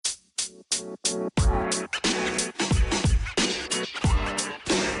Alright,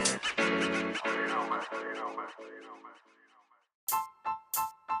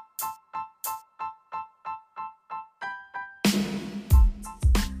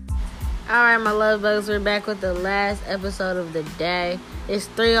 my love bugs, we're back with the last episode of the day. It's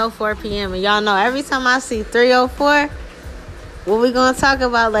 3:04 p.m. and y'all know every time I see 3:04, what we gonna talk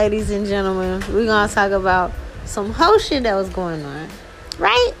about, ladies and gentlemen? We gonna talk about some whole shit that was going on.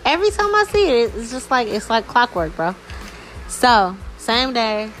 Right? Every time I see it, it's like clockwork, bro. So, same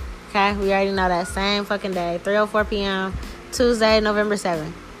day, okay? We already know that. Same fucking day, 3:04 p.m., Tuesday, November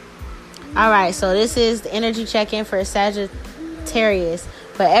 7th. Alright, so this is the energy check-in for Sagittarius.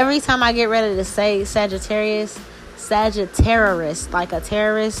 But every time I get ready to say Sagittarius, Sagitterroist, like a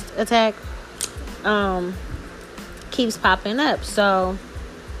terrorist attack, keeps popping up. So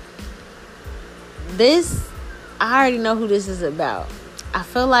this, I already know who this is about. I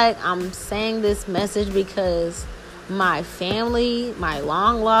feel like I'm saying this message because my family, my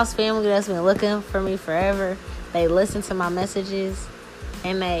long lost family that's been looking for me forever, they listen to my messages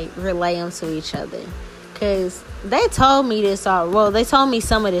and they relay them to each other. Because they told me this, they told me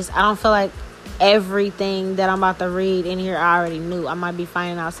some of this. I don't feel like everything that I'm about to read in here I already knew. I might be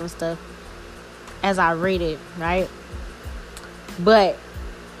finding out some stuff as I read it, right? But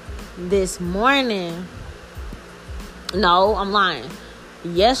this morning, no, I'm lying.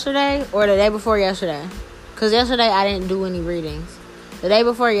 Yesterday or the day before yesterday, because yesterday I didn't do any readings. The day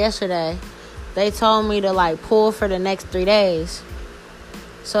before yesterday, they told me to pull for the next 3 days.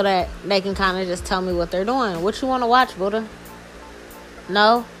 So that they can kind of just tell me what they're doing. What you want to watch, Buddha?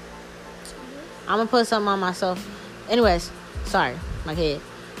 No? I'm going to put something on myself. Anyways, sorry, my kid.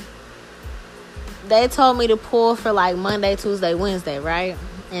 They told me to pull for Monday, Tuesday, Wednesday, right?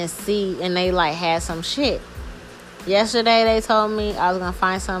 And they had some shit. Yesterday they told me I was going to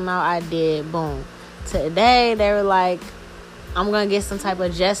find something out. I did. Boom. Today they were like, I'm going to get some type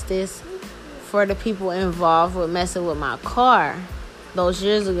of justice for the people involved with messing with my car those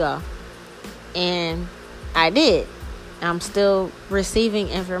years ago. And I did. I'm still receiving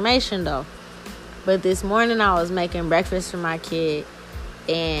information though. But this morning I was making breakfast for my kid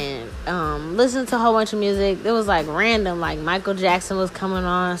and listening to a whole bunch of music. It was random, Michael Jackson was coming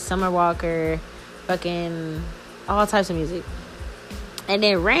on, Summer Walker, fucking all types of music. And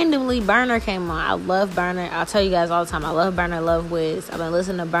then randomly Burner came on. I love Burner. I'll tell you guys all the time, I love Burner, love Wiz. I've been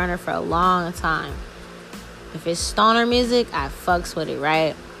listening to Burner for a long time. If it's stoner music, I fucks with it,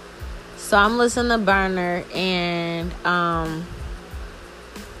 right? So I'm listening to Burner and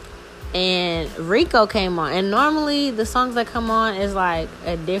Rico came on. And normally the songs that come on is a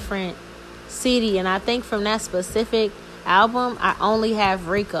different CD. And I think from that specific album, I only have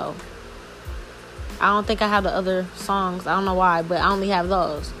Rico. I don't think I have the other songs. I don't know why, but I only have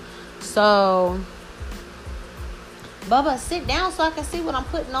those. So, Bubba, sit down so I can see what I'm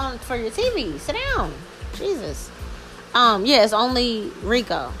putting on for your TV. Sit down. Jesus. It's only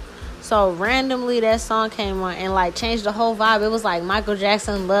Rico. So randomly that song came on and changed the whole vibe. It was Michael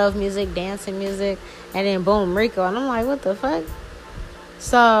Jackson, love music, dancing music, and then boom, Rico. And I'm like, what the fuck?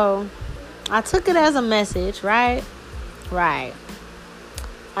 So I took it as a message, right? Right.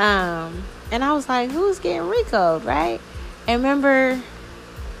 And I was like, who's getting Rico, right? And remember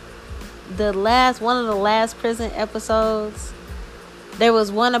one of the last prison episodes, there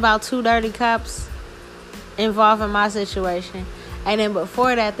was one about 2 dirty cops involved in my situation. And then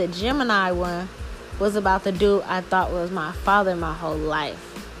before that, the Gemini one was about the dude I thought was my father my whole life.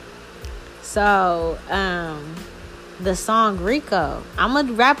 So, the song Rico, I'm going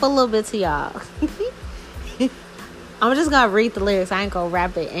to rap a little bit to y'all. I'm just going to read the lyrics. I ain't going to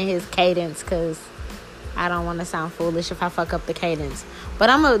rap it in his cadence because I don't want to sound foolish if I fuck up the cadence.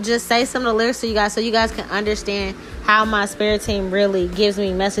 But I'm going to just say some of the lyrics to you guys so you guys can understand how my spirit team really gives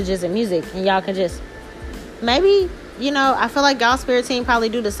me messages and music. And y'all can just, maybe, I feel like y'all spirit team probably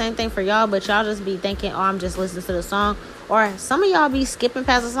do the same thing for y'all, but y'all just be thinking, I'm just listening to the song. Or some of y'all be skipping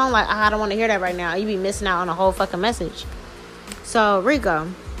past the song I don't want to hear that right now. You be missing out on a whole fucking message. So,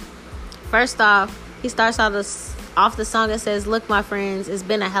 Rico. First off, he starts off the song and says, look, my friends, it's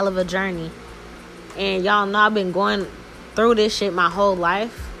been a hell of a journey. And y'all know I've been going through this shit my whole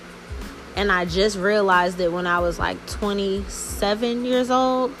life. And I just realized it when I was 27 years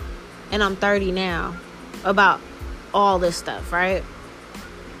old. And I'm 30 now. About all this stuff, right?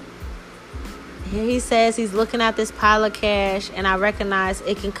 He says he's looking at this pile of cash, and I recognize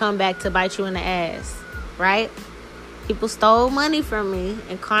it can come back to bite you in the ass, right? People stole money from me,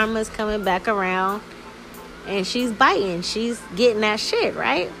 and karma's coming back around, and she's biting. She's getting that shit,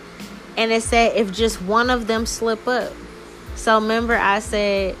 right? And it said if just one of them slip up. So remember I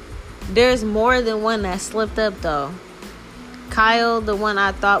said There's more than one that slipped up, though. Kyle, the one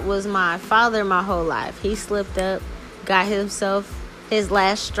I thought was my father my whole life, he slipped up, got himself his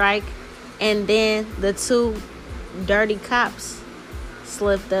last strike. And then the two dirty cops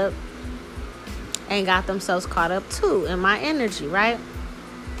slipped up and got themselves caught up too in my energy, right?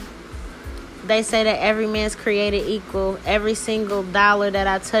 They say that every man's created equal. Every single dollar that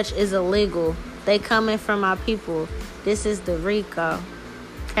I touch is illegal. They coming from my people. This is the Rico.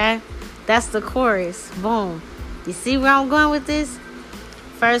 Okay? That's the chorus. Boom. You see where I'm going with this?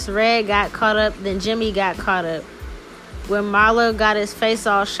 First Red got caught up, then Jimmy got caught up. When Marlo got his face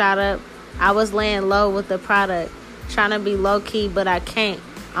all shot up, I was laying low with the product. Trying to be low-key, but I can't.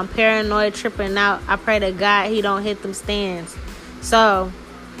 I'm paranoid, tripping out. I pray to God he don't hit them stands. So,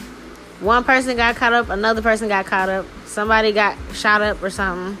 one person got caught up, another person got caught up. Somebody got shot up or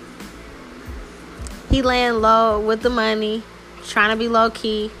something. He laying low with the money, trying to be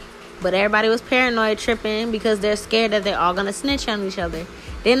low-key. But everybody was paranoid, tripping, because they're scared that they're all going to snitch on each other.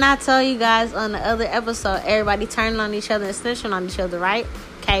 Didn't I tell you guys on the other episode, everybody turning on each other and snitching on each other, right?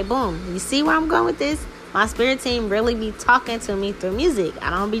 Okay, boom. You see where I'm going with this? My spirit team really be talking to me through music.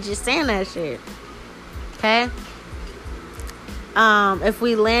 I don't be just saying that shit. Okay? If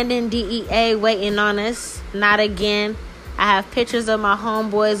we land in DEA waiting on us, not again. I have pictures of my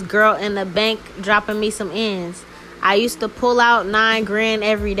homeboy's girl in the bank dropping me some ends. I used to pull out $9,000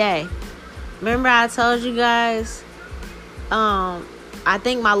 every day. Remember I told you guys, I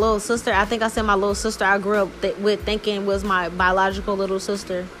think my little sister, I said my little sister I grew up with thinking was my biological little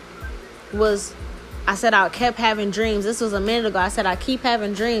sister. I said I kept having dreams. This was a minute ago. I said I keep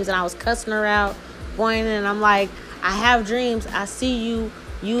having dreams, and I was cussing her out, pointing, and I'm like, I have dreams. I see you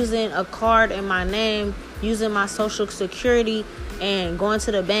using a card in my name, using my social security, and going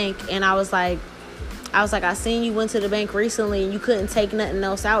to the bank. And I was like, I seen you went to the bank recently and you couldn't take nothing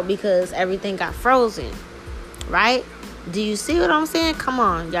else out because everything got frozen. Right? Do you see what I'm saying? Come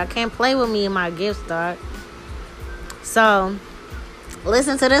on. Y'all can't play with me and my gifts, dog. So,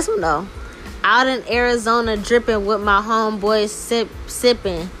 listen to this one, though. Out in Arizona, dripping with my homeboys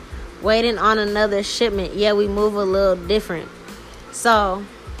sipping. Waiting on another shipment. Yeah, we move a little different. So,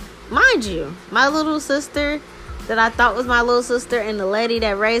 mind you, my little sister that I thought was my little sister and the lady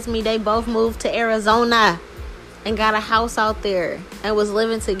that raised me, they both moved to Arizona and got a house out there and was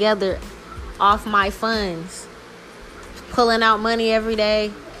living together off my funds, pulling out money every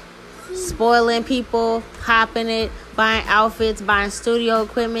day, spoiling people, popping it, buying outfits, buying studio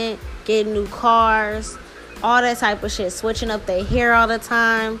equipment, getting new cars, all that type of shit, switching up their hair all the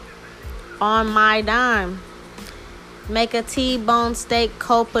time on my dime. Make a T-bone steak,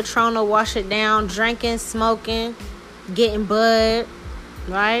 cold Patrona, wash it down, drinking, smoking, getting bud,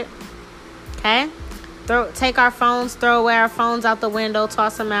 right? Okay? Take our phones, throw away our phones out the window,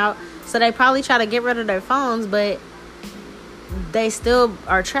 toss them out. So they probably try to get rid of their phones, but they still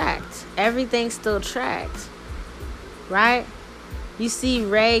are tracked. Everything's still tracked, right? You see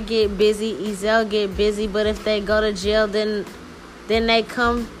Ray get busy, Ezel get busy, but if they go to jail, then they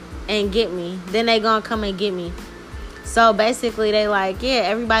come and get me. Then they gonna come and get me. So basically they like, yeah,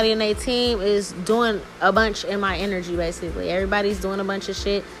 everybody in their team is doing a bunch in my energy, basically. Everybody's doing a bunch of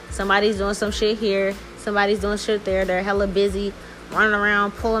shit. Somebody's doing some shit here. Somebody's doing shit there. They're hella busy, running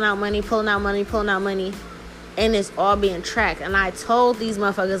around, pulling out money. And it's all being tracked. And I told these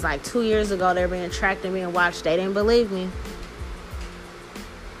motherfuckers like 2 years ago they're being tracked and being watched. They didn't believe me.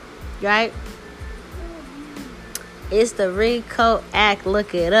 Right? It's the Rico Act.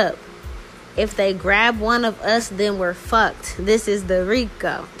 Look it up. If they grab one of us, then we're fucked. This is the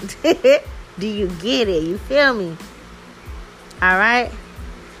Rico. Do you get it? You feel me? All right?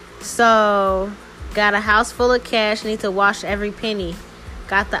 So, got a house full of cash. Need to wash every penny.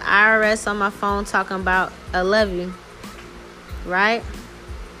 Got the IRS on my phone talking about, I love you. Right?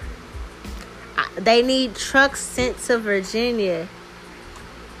 They need trucks sent to Virginia.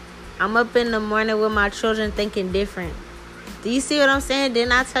 I'm up in the morning with my children thinking different. Do you see what I'm saying?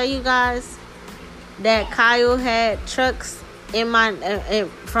 Didn't I tell you guys that Kyle had trucks in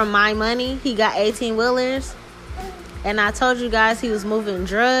from my money? He got 18-wheelers. And I told you guys he was moving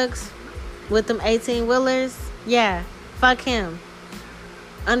drugs with them 18-wheelers. Yeah, fuck him.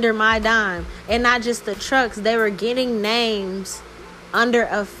 Under my dime. And not just the trucks. They were getting names under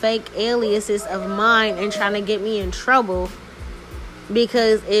a fake aliases of mine and trying to get me in trouble.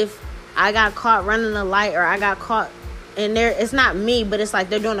 Because if I got caught running a light or I got caught in there, it's not me, but it's like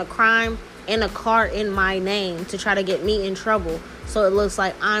they're doing a crime in a car in my name to try to get me in trouble. So it looks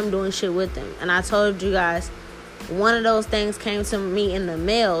like I'm doing shit with them. And I told you guys, one of those things came to me in the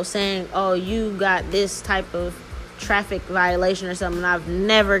mail saying, oh, you got this type of traffic violation or something. I've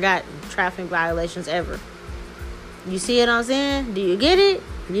never got traffic violations ever. You see what I'm saying? Do you get it?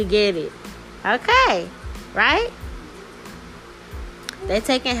 You get it. Okay. Right? They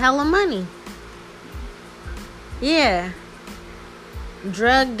taking hella money. Yeah.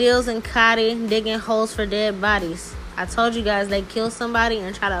 Drug deals in Cotty, digging holes for dead bodies. I told you guys they kill somebody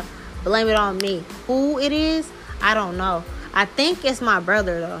and try to blame it on me. Who it is, I don't know. I think it's my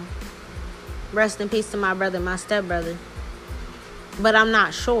brother, though. Rest in peace to my brother, my stepbrother. But I'm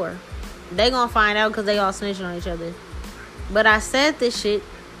not sure. They gonna find out because they all snitching on each other. But I said this shit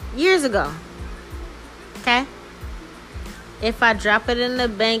years ago. Okay? If I drop it in the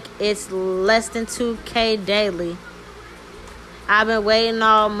bank, it's less than $2,000 daily. I've been waiting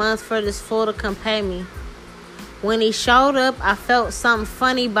all month for this fool to come pay me. When he showed up, I felt something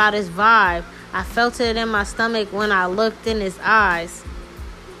funny about his vibe. I felt it in my stomach when I looked in his eyes.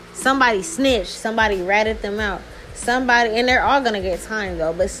 Somebody snitched. Somebody ratted them out. Somebody, and they're all going to get time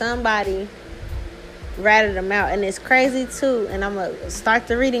though, but somebody ratted them out. And it's crazy too, and I'm going to start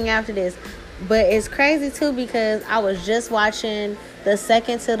the reading after this. But it's crazy too because I was just watching the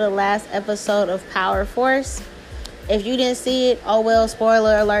second to the last episode of Power Force. If you didn't see it, oh well,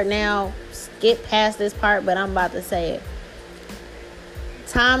 spoiler alert now. Skip past this part, but I'm about to say it.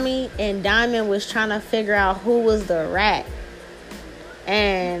 Tommy and Diamond was trying to figure out who was the rat.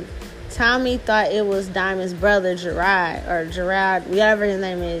 And Tommy thought it was Diamond's brother, Gerard, whatever his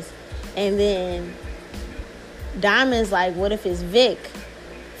name is. And then Diamond's like, what if it's Vic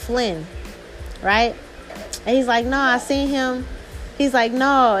Flynn? Right? And he's like, no, I seen him. He's like,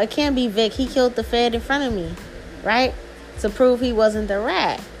 no, it can't be Vic. He killed the Fed in front of me. Right? To prove he wasn't the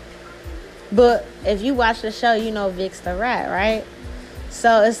rat. But if you watch the show, you know Vic's the rat, right?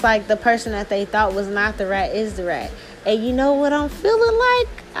 So it's like the person that they thought was not the rat is the rat. And you know what I'm feeling like?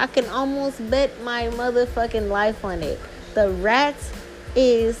 I can almost bet my motherfucking life on it. The rat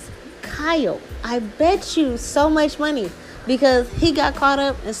is Kyle. I bet you so much money. Because he got caught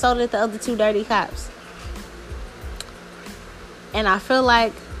up and so did the other two dirty cops. And I feel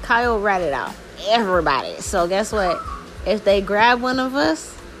like Kyle ratted out everybody. So guess what? If they grab one of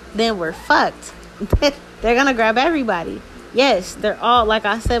us, then we're fucked. They're gonna grab everybody. Yes, they're all, like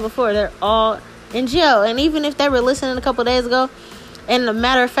I said before, they're all in jail. And even if they were listening a couple days ago, and a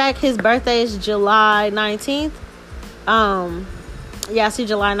matter of fact, his birthday is July 19th. Yeah, I see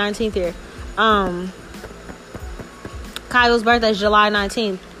July 19th here. Kyle's birthday is July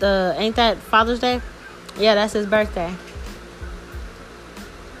 19th. Ain't that Father's Day? Yeah, that's his birthday.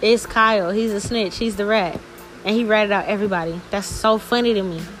 It's Kyle. He's a snitch. He's the rat. And he ratted out everybody. That's so funny to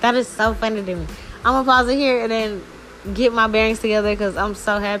me. That is so funny to me. I'm going to pause it here and then get my bearings together because I'm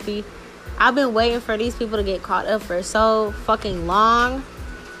so happy. I've been waiting for these people to get caught up for so fucking long.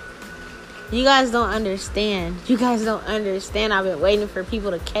 You guys don't understand. You guys don't understand. I've been waiting for people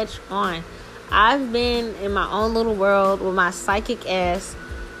to catch on. I've been in my own little world with my psychic ass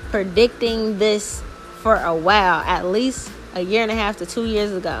predicting this for a while. At least a year and a half to 2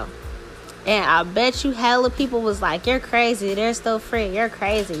 years ago. And I bet you hella people was like, you're crazy. They're still free. You're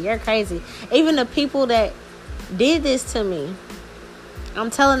crazy. You're crazy. Even the people that did this to me, I'm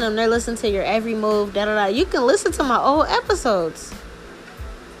telling them they're listening to your every move. Da da da. You can listen to my old episodes.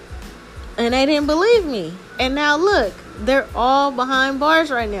 And they didn't believe me. And now look, they're all behind bars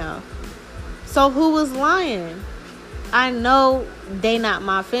right now. So who was lying? I know they not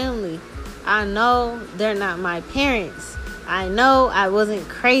my family. I know they're not my parents. I know I wasn't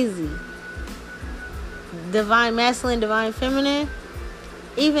crazy. Divine masculine, divine feminine.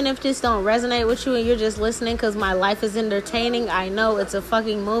 Even if this don't resonate with you and you're just listening because my life is entertaining, I know it's a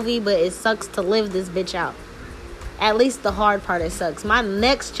fucking movie, but it sucks to live this bitch out. At least the hard part, it sucks. My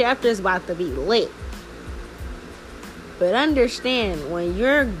next chapter is about to be lit. But understand, when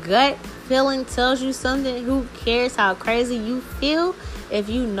your gut feeling tells you something, who cares how crazy you feel? If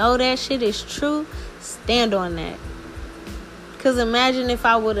you know that shit is true, stand on that. Because imagine if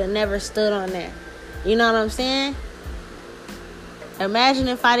I would have never stood on that. You know what I'm saying? Imagine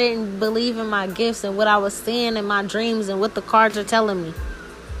if I didn't believe in my gifts and what I was seeing in my dreams and what the cards are telling me.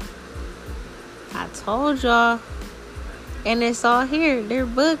 I told y'all. And it's all here. They're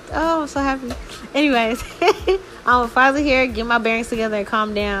booked. Oh, I'm so happy. Anyways, I'm finally here, get my bearings together and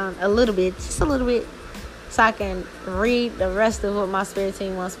calm down a little bit. Just a little bit. So I can read the rest of what my spirit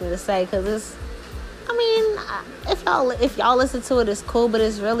team wants me to say. Because it's, I mean, if y'all listen to it, it's cool. But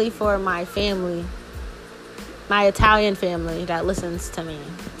it's really for my family. My Italian family that listens to me.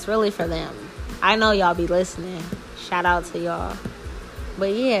 It's really for them. I know y'all be listening. Shout out to y'all.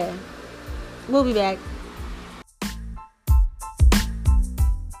 But yeah, we'll be back.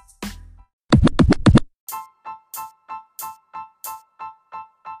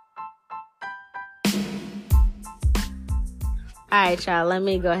 Alright, y'all, let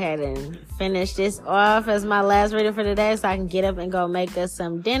me go ahead and finish this off as my last reading for today so I can get up and go make us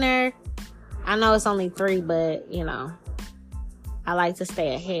some dinner. I know it's only 3, but, you know, I like to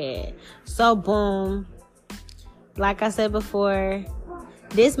stay ahead. So, boom. Like I said before,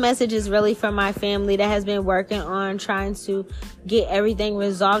 this message is really for my family that has been working on trying to get everything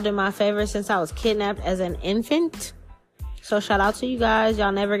resolved in my favor since I was kidnapped as an infant. So, shout out to you guys.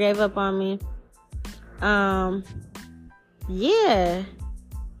 Y'all never gave up on me. Yeah.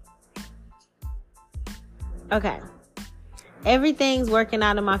 Okay. Everything's working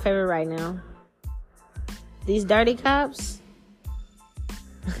out in my favor right now. These dirty cops,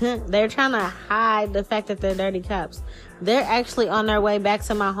 they're trying to hide the fact that they're dirty cops. They're actually on their way back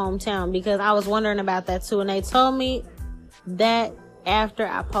to my hometown because I was wondering about that too. And they told me that after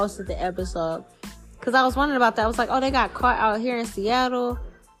I posted the episode. Because I was wondering about that. I was like, oh, they got caught out here in Seattle.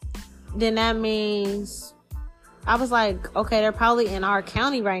 Then that means... I was like, okay, they're probably in our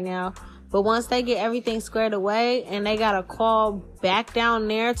county right now. But once they get everything squared away and they got to call back down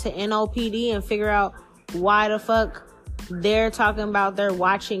there to NOPD and figure out why the fuck they're talking about they're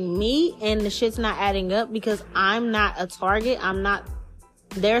watching me and the shit's not adding up because I'm not a target.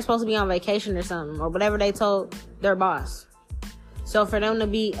 They're supposed to be on vacation or something or whatever they told their boss. So for them to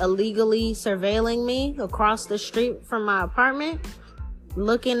be illegally surveilling me across the street from my apartment,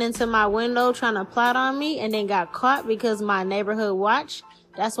 looking into my window, trying to plot on me, and then got caught because my neighborhood watch.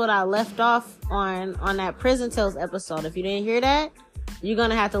 That's what I left off on that Prison Tales episode. If you didn't hear that, you're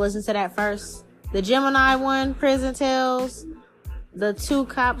going to have to listen to that first. The Gemini one, Prison Tales. The 2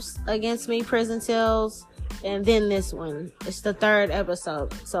 cops against me, Prison Tales. And then this one. It's the 3rd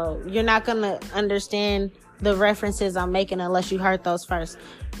episode. So you're not going to understand the references I'm making unless you heard those first.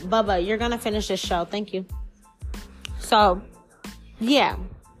 Bubba, you're going to finish this show. Thank you. So... yeah,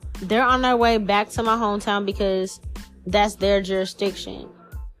 they're on their way back to my hometown because that's their jurisdiction.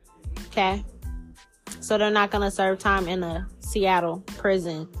 Okay? So they're not going to serve time in a Seattle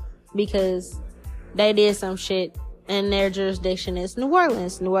prison because they did some shit and their jurisdiction is New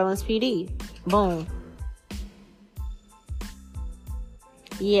Orleans PD. Boom.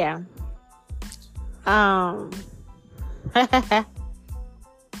 Yeah.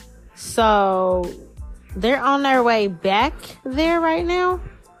 So... they're on their way back there right now.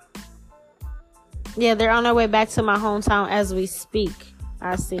 Yeah, they're on their way back to my hometown as we speak.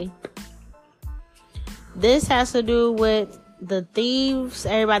 I see. This has to do with the thieves,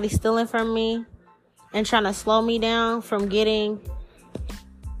 everybody stealing from me and trying to slow me down from getting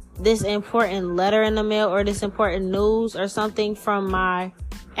this important letter in the mail or this important news or something from my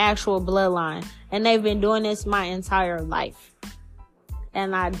actual bloodline. And they've been doing this my entire life.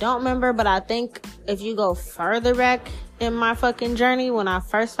 And I don't remember, but I think if you go further back in my fucking journey, when I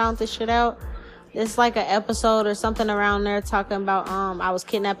first found this shit out, it's like an episode or something around there talking about, I was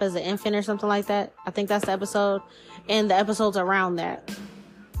kidnapped as an infant or something like that. I think that's the episode. And the episode's around that.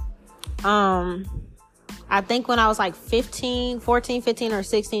 I think when I was like 14, 15 or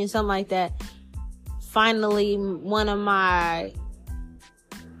 16, something like that, finally one of my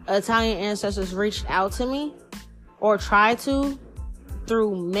Italian ancestors reached out to me or tried to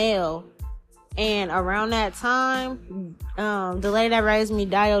through mail. And around that time, the lady that raised me,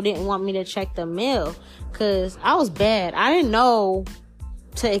 Dio, didn't want me to check the mail because I was bad. I didn't know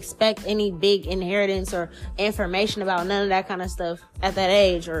to expect any big inheritance or information about none of that kind of stuff at that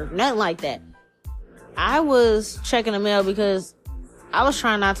age or nothing like that. I was checking the mail because I was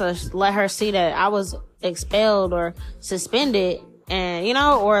trying not to let her see that I was expelled or suspended and, you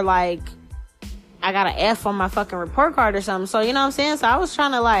know, or like I got an F on my fucking report card or something. So, you know what I'm saying? So I was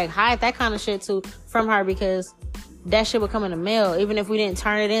trying to like hide that kind of shit too from her because that shit would come in the mail. Even if we didn't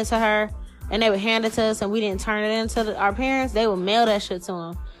turn it into her and they would hand it to us and we didn't turn it into our parents, they would mail that shit to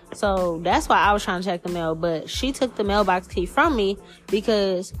them. So that's why I was trying to check the mail. But she took the mailbox key from me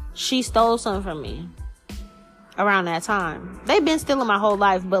because she stole something from me around that time. They've been stealing my whole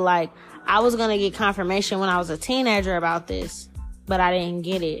life, but like I was going to get confirmation when I was a teenager about this, but I didn't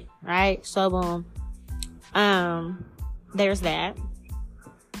get it. Right? So boom. There's that.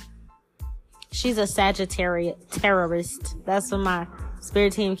 She's a Sagittarius terrorist. That's what my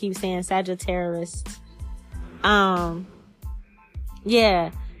spirit team keeps saying, Sagitterroist.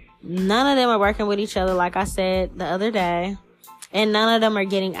 Yeah. None of them are working with each other, like I said the other day. And none of them are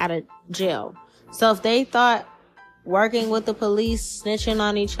getting out of jail. So if they thought working with the police, snitching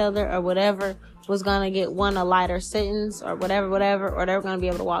on each other or whatever was going to get one a lighter sentence or whatever, or they're going to be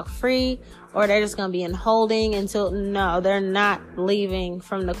able to walk free, or they're just going to be in holding until, no, they're not leaving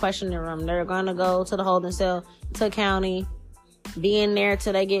from the questioning room. They're going to go to the holding cell, to county, be in there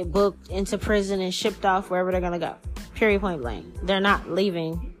till they get booked into prison and shipped off wherever they're going to go. Period, point blank. They're not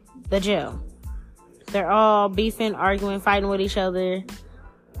leaving the jail. They're all beefing, arguing, fighting with each other.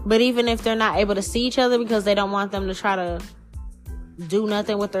 But even if they're not able to see each other because they don't want them to try to do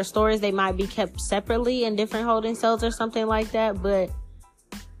nothing with their stories, they might be kept separately in different holding cells or something like that. But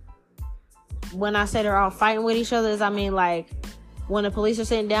when I say they're all fighting with each other, I mean, like, when the police are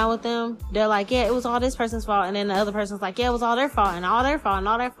sitting down with them, they're like, yeah, it was all this person's fault. And then the other person's like, yeah, it was all their fault and all their fault and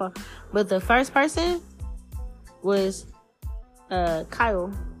all their fault. But the first person was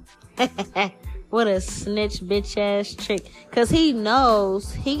Kyle. What a snitch bitch ass trick. Because he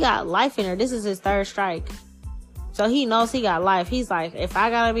knows he got life in her. This is his third strike. So he knows he got life. He's like, if I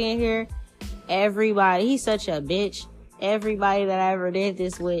gotta be in here, everybody, he's such a bitch. Everybody that I ever did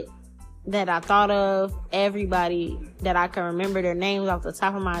this with, that I thought of, everybody that I can remember their names off the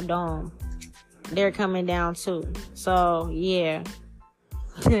top of my dome, they're coming down too. So yeah.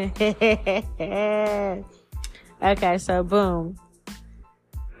 Okay, so boom.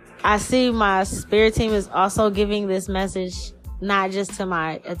 I see my spirit team is also giving this message, not just to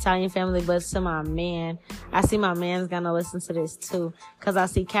my Italian family, but to my man. I see my man's gonna listen to this too, because I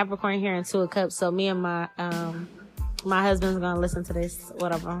see Capricorn here in 2 of Cups. So me and my husband's gonna listen to this,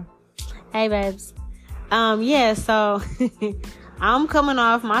 whatever. Hey babes. Yeah, so I'm coming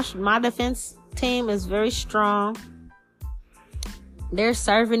off, my defense team is very strong. They're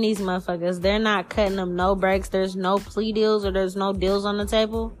serving these motherfuckers. They're not cutting them no breaks. There's no plea deals or there's no deals on the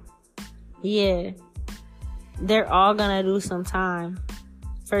table. Yeah. They're all gonna do some time.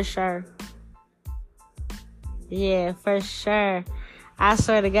 For sure. Yeah, for sure. I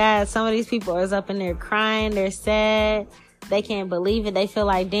swear to God, some of these people is up in there crying. They're sad. They can't believe it. They feel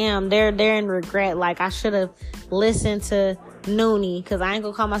like, damn, they're in regret. Like, I should have listened to Noonie. Because I ain't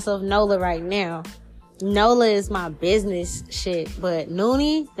gonna call myself Nola right now. Nola is my business shit. But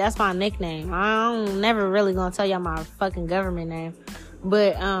Noonie, that's my nickname. I'm never really gonna tell y'all my fucking government name.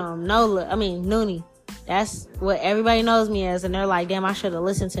 But Noonie. That's what everybody knows me as. And they're like, damn, I should have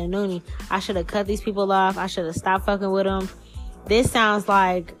listened to Noonie. I should have cut these people off. I should have stopped fucking with them. This sounds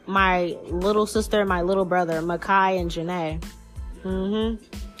like my little sister and my little brother, Makai and Janae.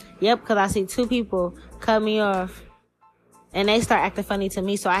 Yep, because I see 2 people cut me off. And they start acting funny to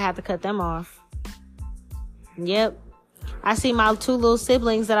me, so I had to cut them off. Yep. I see my 2 little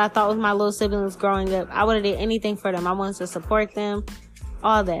siblings that I thought was my little siblings growing up. I would have did anything for them. I wanted to support them.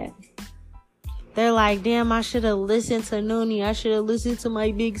 All that. They're like, damn, I should have listened to Noonie. I should have listened to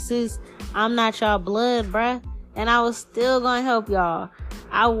my big sis. I'm not y'all blood, bruh. And I was still gonna help y'all.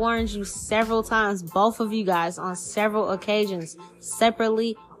 I warned you several times, both of you guys, on several occasions,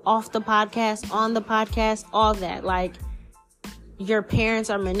 separately, off the podcast, on the podcast, all that. Like, your parents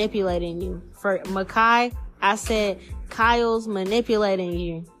are manipulating you. For Makai, I said, Kyle's manipulating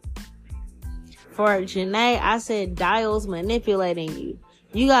you. For Janae, I said, Dial's manipulating you.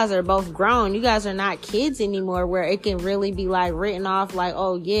 You guys are both grown. You guys are not kids anymore where it can really be like written off like,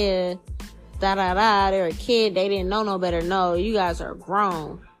 oh yeah, they're a kid, they didn't know no better. No, you guys are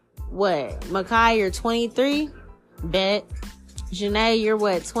grown. What? Makai, you're 23? Bet. Janae, you're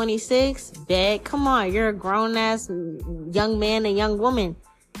what, 26? Bet. Come on, you're a grown-ass young man and young woman.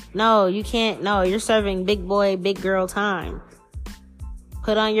 No, you can't. No, you're serving big boy, big girl time.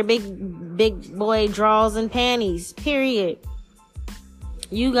 Put on your big boy drawers and panties. Period.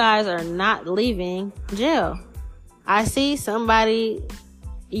 You guys are not leaving jail. I see somebody,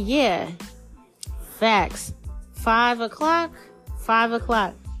 yeah. Facts. 5 o'clock? 5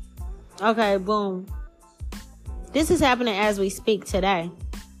 o'clock. Okay, boom. This is happening as we speak today.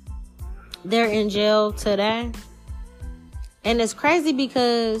 They're in jail today. And it's crazy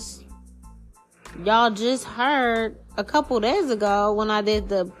because y'all just heard a couple days ago when I did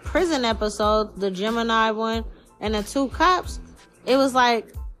the prison episode, the Gemini one, and the 2 cops, it was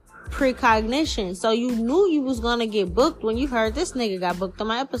like precognition. So you knew you was gonna get booked when you heard this nigga got booked on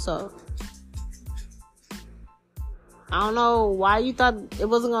my episode. I don't know why you thought it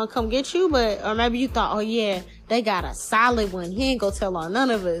wasn't gonna come get you, or maybe you thought, oh yeah, they got a solid one. He ain't gonna tell on none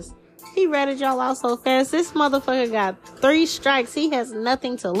of us. He ratted y'all out so fast. This motherfucker got 3 strikes. He has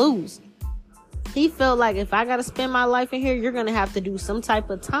nothing to lose. He felt like, if I gotta spend my life in here, you're gonna have to do some type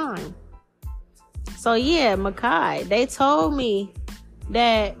of time. So yeah, Makai, they told me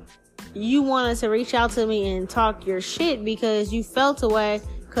that you wanted to reach out to me and talk your shit because you felt away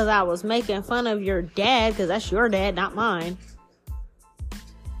because I was making fun of your dad, because that's your dad, not mine.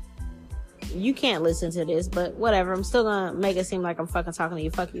 You can't listen to this, but whatever. I'm still gonna make it seem like I'm fucking talking to you.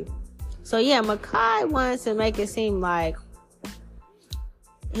 Fuck you. So yeah, Makai wants to make it seem like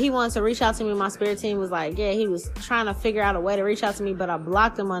he wanted to reach out to me. My spirit team was like, yeah, he was trying to figure out a way to reach out to me, but I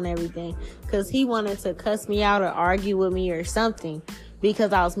blocked him on everything because he wanted to cuss me out or argue with me or something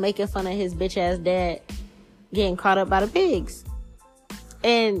because I was making fun of his bitch ass dad getting caught up by the pigs.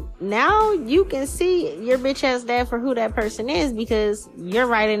 And now you can see your bitch ass dad for who that person is because you're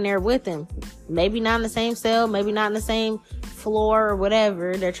right in there with him. Maybe not in the same cell, maybe not in the same floor or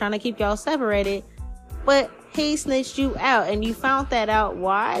whatever. They're trying to keep y'all separated. But he snitched you out and you found that out.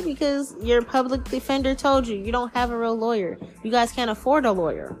 Why? Because your public defender told you you don't have a real lawyer. You guys can't afford a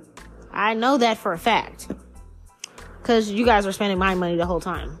lawyer. I know that for a fact. Because you guys were spending my money the whole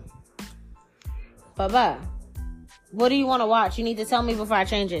time. Bye-bye. What do you want to watch? You need to tell me before I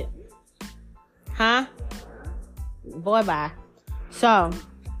change it. Huh? Boy, bye. So,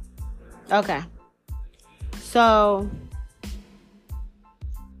 okay. So,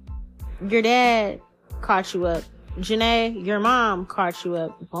 your dad caught you up. Janae, your mom caught you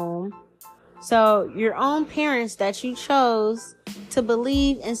up. Boom. So, your own parents that you chose to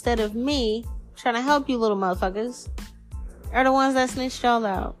believe instead of me, trying to help you little motherfuckers, are the ones that snitched y'all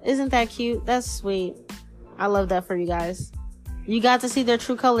out. Isn't that cute? That's sweet. I love that for you guys. You got to see their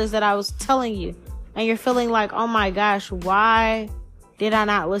true colors that I was telling you. And you're feeling like, oh my gosh, why did I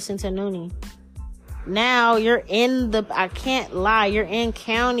not listen to Noonie? Now you're in I can't lie, you're in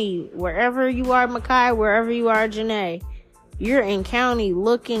county. Wherever you are, Makai, wherever you are, Janae, you're in county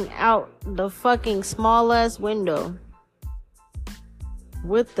looking out the fucking small ass window.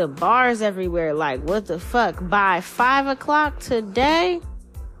 With the bars everywhere. Like, what the fuck? By 5 o'clock today?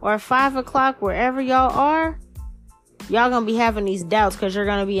 Or 5 o'clock, wherever y'all are, y'all gonna be having these doubts because you're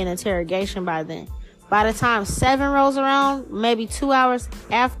gonna be in interrogation by then. By the time 7 rolls around, maybe 2 hours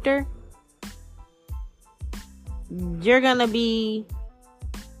after, you're gonna be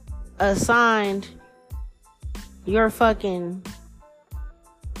assigned your fucking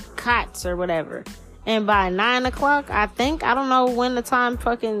cots or whatever. And by 9 o'clock, I don't know when the time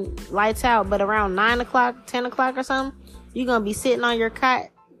fucking lights out, but around 9 o'clock, 10 o'clock or something, you're gonna be sitting on your cot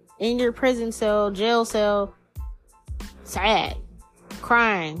in your prison cell, jail cell, sad,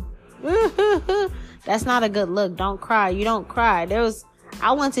 crying. That's not a good look. Don't cry. You don't cry.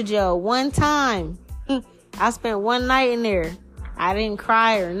 I went to jail one time. I spent one night in there. I didn't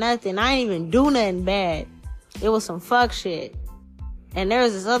cry or nothing. I didn't even do nothing bad. It was some fuck shit. And there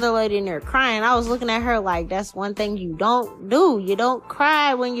was this other lady in there crying. I was looking at her like, that's one thing you don't do. You don't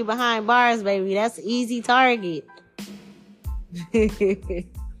cry when you're behind bars, baby. That's an easy target.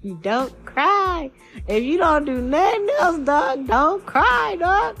 You don't cry. If you don't do nothing else, dog, don't cry,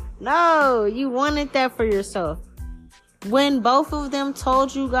 dog. No, you wanted that for yourself. When both of them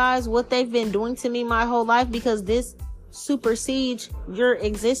told you guys what they've been doing to me my whole life, because this supersedes your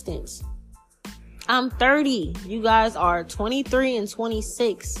existence. I'm 30. You guys are 23 and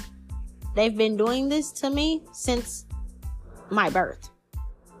 26. They've been doing this to me since my birth.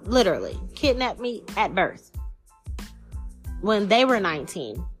 Literally. Kidnapped me at birth. When they were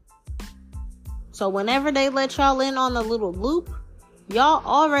 19. So whenever they let y'all in on the little loop, y'all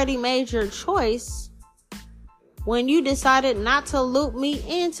already made your choice when you decided not to loop me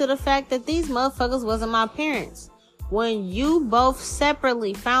into the fact that these motherfuckers wasn't my parents. When you both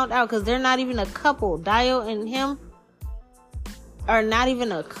separately found out, because they're not even a couple. Dio and him are not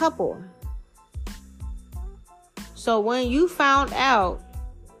even a couple. So when you found out,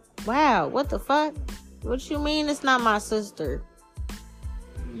 wow, what the fuck? What you mean it's not my sister?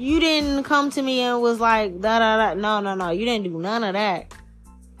 You didn't come to me and was like, da-da-da. No. You didn't do none of that.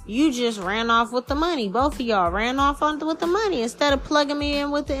 You just ran off with the money. Both of y'all ran off with the money instead of plugging me in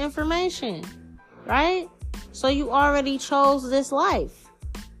with the information. Right? So you already chose this life.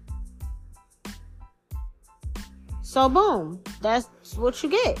 So boom. That's what you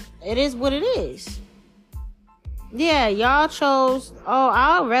get. It is what it is. Yeah, y'all chose,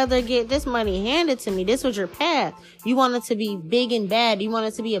 I'll rather get this money handed to me. This was your path. You wanted to be big and bad. You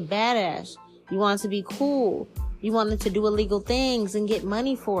wanted to be a badass. You wanted to be cool. You wanted to do illegal things and get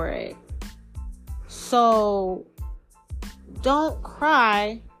money for it. So, don't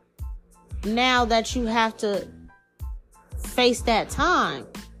cry now that you have to face that time.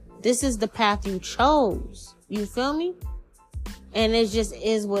 This is the path you chose. You feel me? And it just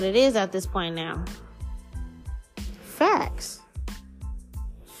is what it is at this point now. Facts.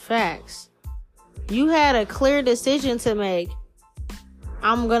 You had a clear decision to make.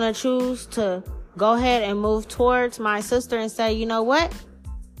 I'm gonna choose to go ahead and move towards my sister and say, you know what?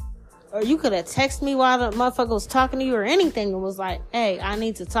 Or you could have texted me while the motherfucker was talking to you or anything and was like, hey, I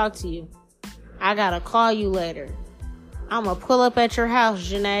need to talk to you. I gotta call you later. I'm gonna pull up at your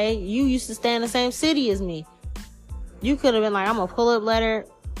house, Janae. You used to stay in the same city as me. You could have been like, I'm gonna pull up later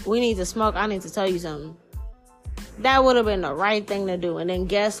we need to smoke. I need to tell you something. That would have been the right thing to do. And then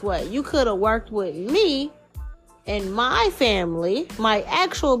guess what? You could have worked with me and my family, my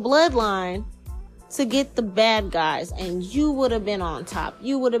actual bloodline, to get the bad guys. And you would have been on top.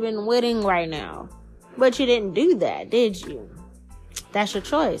 You would have been winning right now. But you didn't do that, did you? That's your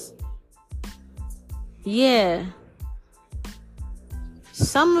choice. Yeah.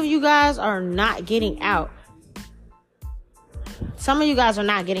 Some of you guys are not getting out. Some of you guys are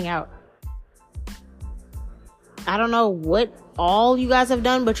not getting out. I don't know what all you guys have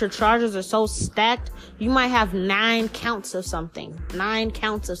done, but your charges are so stacked. You might have 9 counts of something. 9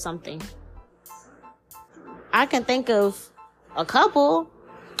 counts of something. I can think of a couple.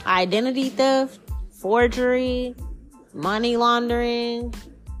 Identity theft, forgery, money laundering,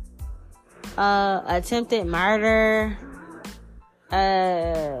 attempted murder,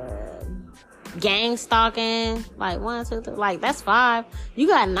 gang stalking. Like 1, 2, 3. Like, that's 5. You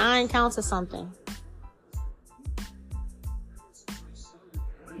got 9 counts of something.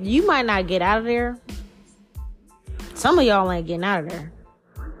 You might not get out of there. Some of y'all ain't getting out of there.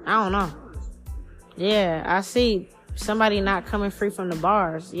 I don't know. Yeah, I see somebody not coming free from the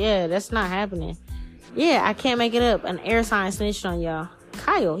bars. Yeah, that's not happening. Yeah, I can't make it up. An air sign snitched on y'all.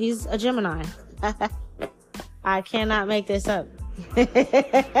 Kyle, he's a Gemini. I cannot make this up.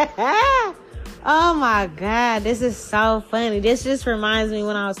 Oh my God, this is so funny. This just reminds me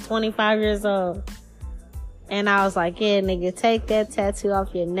when I was 25 years old. And I was like, yeah, nigga, take that tattoo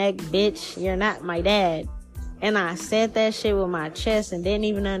off your neck, bitch. You're not my dad. And I said that shit with my chest and didn't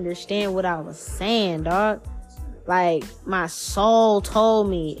even understand what I was saying, dog. Like, my soul told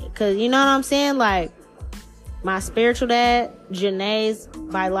me. Because, you know what I'm saying? Like, my spiritual dad, Janae's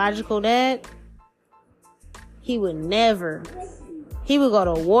biological dad, he would never. He would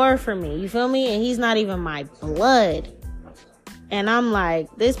go to war for me. You feel me? And he's not even my blood. And I'm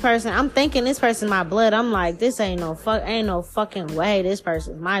like, this person, I'm thinking this person's my blood. I'm like, this ain't no fucking way this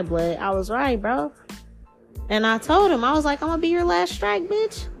person's my blood. I was right, bro. And I told him, I was like, I'm gonna be your last strike,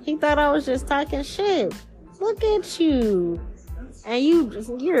 bitch. He thought I was just talking shit. Look at you. And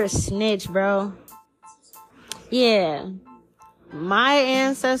you're a snitch, bro. Yeah. My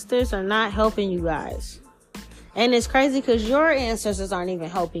ancestors are not helping you guys. And it's crazy because your ancestors aren't even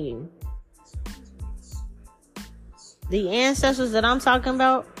helping you. The ancestors that I'm talking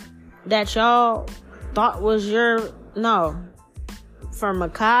about, that y'all thought was no. For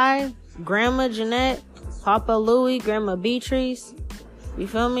Makai, Grandma Jeanette, Papa Louie, Grandma Beatrice, you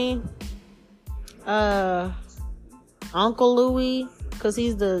feel me? Uncle Louie, because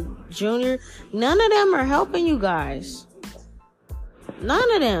he's the junior. None of them are helping you guys.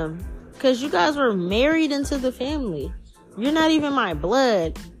 None of them. Because you guys were married into the family. You're not even my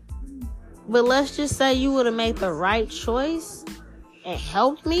blood. But let's just say you would have made the right choice and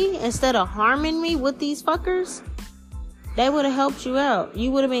helped me instead of harming me with these fuckers. They would have helped you out.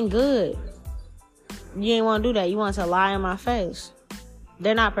 You would have been good. You ain't want to do that. You want to lie in my face.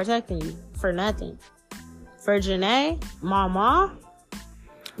 They're not protecting you for nothing. For Janae, Mama,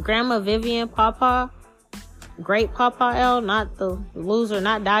 Grandma Vivian, Papa, Great Papa L, not the loser,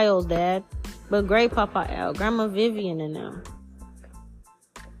 not Dio's dad, but Great Papa L, Grandma Vivian and them.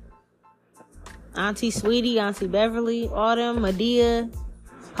 Auntie Sweetie, Auntie Beverly, all them, Medea,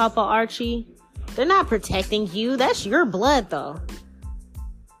 Papa Archie. They're not protecting you. That's your blood, though.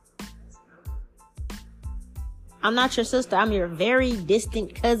 I'm not your sister. I'm your very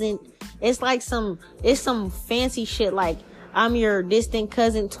distant cousin. It's some fancy shit like I'm your distant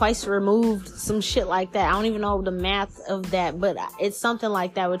cousin twice removed. Some shit like that. I don't even know the math of that, but it's something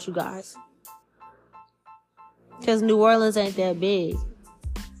like that with you guys. Because New Orleans ain't that big.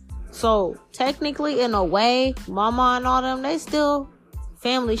 So, technically, in a way, Mama and all them, they still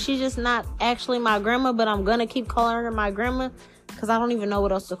family. She's just not actually my grandma, but I'm gonna keep calling her my grandma because I don't even know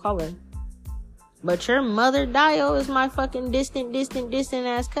what else to call her. But your mother, Dio, is my fucking distant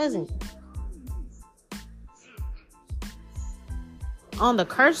ass cousin. On the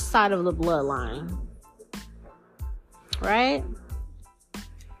cursed side of the bloodline. Right?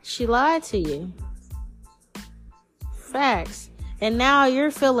 She lied to you. Facts. And now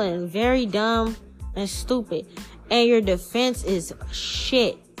you're feeling very dumb and stupid. And your defense is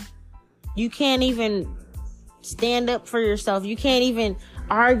shit. You can't even stand up for yourself. You can't even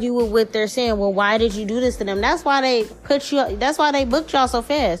argue with what they're saying. Well, why did you do this to them? That's why they that's why they booked y'all so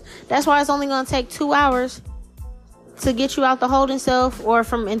fast. That's why it's only going to take 2 hours to get you out the holding cell or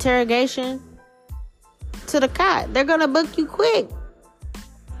from interrogation to the cot. They're going to book you quick.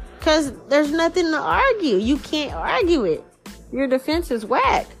 Because there's nothing to argue. You can't argue it. Your defense is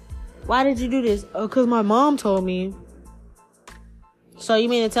whack. Why did you do this? Oh, because my mom told me. So you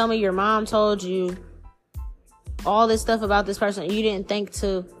mean to tell me your mom told you all this stuff about this person and you didn't think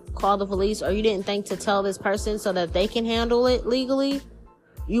to call the police, or you didn't think to tell this person so that they can handle it legally?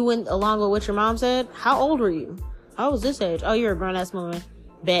 You went along with what your mom said? How old were you? I was this age. Oh, you're a grown-ass woman.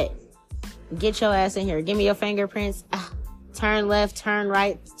 Bet. Get your ass in here. Give me your fingerprints. Turn left, turn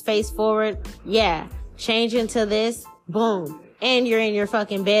right, face forward. Yeah. Change into this. Boom. And you're in your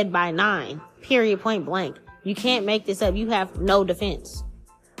fucking bed by 9. Period. Point blank. You can't make this up. You have no defense.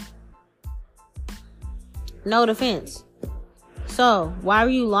 No defense. So, why were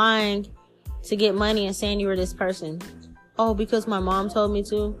you lying to get money and saying you were this person? Oh, because my mom told me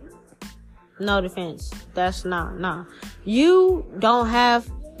to? No defense. That's nah. You don't have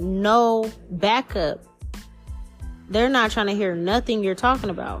no backup. They're not trying to hear nothing you're talking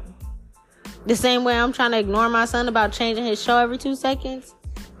about. The same way I'm trying to ignore my son about changing his show every 2 seconds.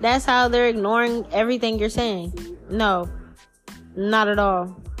 That's how they're ignoring everything you're saying. No, not at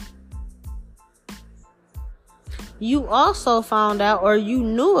all. You also found out, or you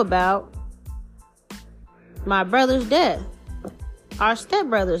knew about, my brother's death. Our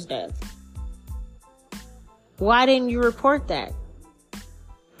stepbrother's death. Why didn't you report that?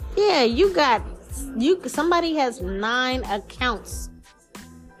 Yeah, somebody has 9 accounts.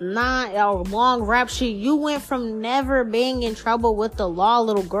 9, a long rap sheet. You went from never being in trouble with the law,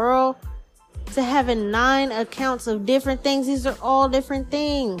 little girl, to having 9 accounts of different things. These are all different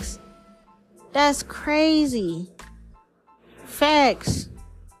things. That's crazy. Facts.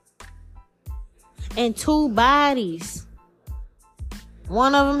 And 2 bodies.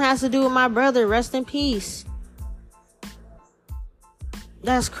 One of them has to do with my brother. Rest in peace.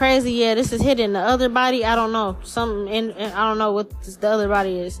 That's crazy. Yeah, this is hidden. The other body, I don't know. I don't know what the other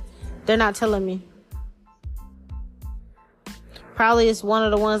body is. They're not telling me. Probably it's one of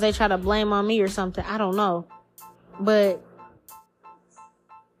the ones they try to blame on me or something. I don't know. But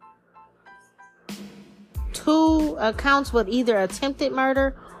 2 accounts with either attempted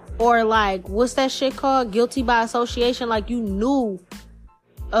murder or like, what's that shit called? Guilty by association. Like, you knew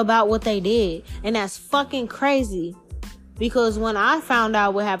about what they did. And that's fucking crazy. Because when I found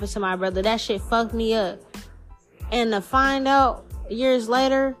out what happened to my brother, that shit fucked me up. And to find out years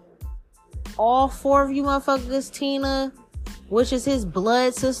later, all 4 of you motherfuckers, Tina, which is his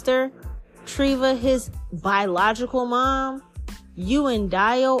blood sister, Treva, his biological mom, you and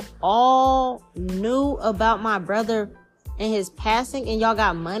Dio all knew about my brother and his passing, and y'all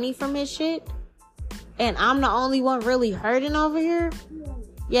got money from his shit? And I'm the only one really hurting over here?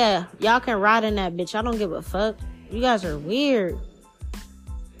 Yeah, y'all can ride in that bitch. I don't give a fuck. You guys are weird.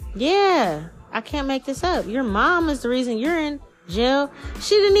 Yeah, I can't make this up. Your mom is the reason you're in jail.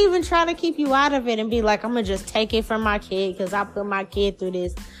 She didn't even try to keep you out of it and be like, I'm gonna just take it from my kid because I put my kid through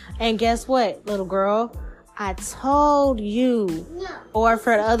this. And guess what, little girl? I told you. Or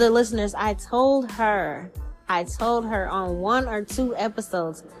for the other listeners, I told her on 1 or 2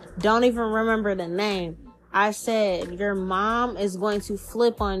 episodes. Don't even remember the name. I said, your mom is going to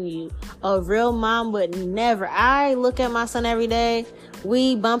flip on you. A real mom would never. I look at my son every day.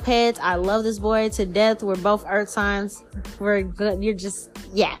 We bump heads. I love this boy to death. We're both earth signs. We're good.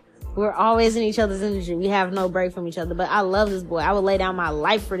 We're always in each other's energy. We have no break from each other. But I love this boy. I would lay down my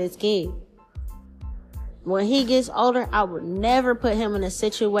life for this kid. When he gets older, I would never put him in a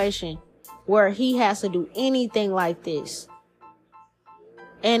situation where he has to do anything like this.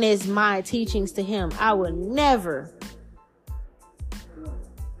 And it's my teachings to him. I would never.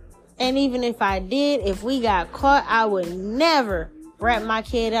 And even if I did, if we got caught, I would never rat my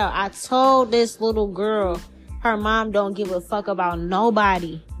kid out. I told this little girl, her mom don't give a fuck about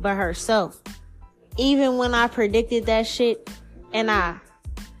nobody but herself. Even when I predicted that shit and I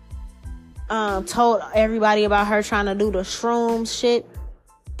told everybody about her trying to do the shrooms shit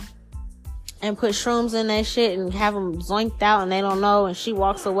and put shrooms in that shit and have them zoinked out and they don't know, and she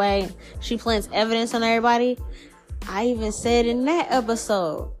walks away and she plants evidence on everybody. I even said in that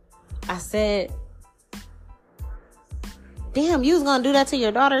episode, I said, damn, you was gonna do that to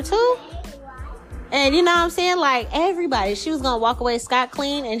your daughter too? And you know what I'm saying? Like, everybody, she was gonna walk away scot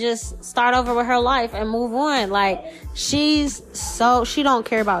clean and just start over with her life and move on. Like, she don't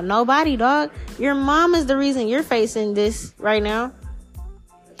care about nobody, dog. Your mom is the reason you're facing this right now.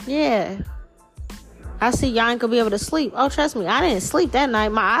 Yeah. I see y'all ain't gonna be able to sleep. Oh, trust me, I didn't sleep that night.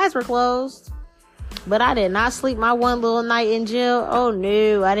 My eyes were closed. But I did not sleep my one little night in jail. Oh,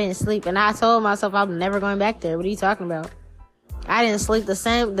 no, I didn't sleep. And I told myself I'm never going back there. What are you talking about? I didn't sleep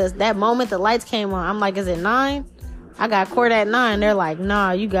that moment the lights came on. I'm like, is it 9? I got court at 9. They're like,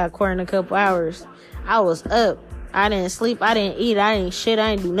 nah, you got court in a couple hours. I was up. I didn't sleep. I didn't eat. I didn't shit.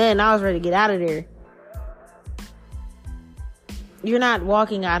 I didn't do nothing. I was ready to get out of there. You're not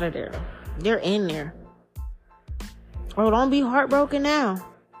walking out of there. You're in there. Oh, don't be heartbroken now.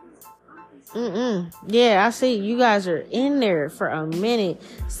 Yeah, I see. You guys are in there for a minute.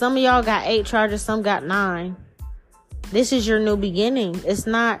 Some of y'all got 8 charges. Some got 9. This is your new beginning. It's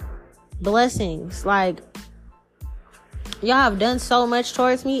not blessings. Like, y'all have done so much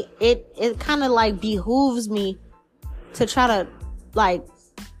towards me. It kind of like behooves me to try to, like,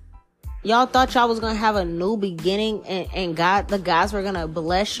 y'all thought y'all was gonna have a new beginning, and the gods were gonna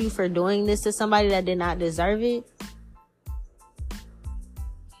bless you for doing this to somebody that did not deserve it.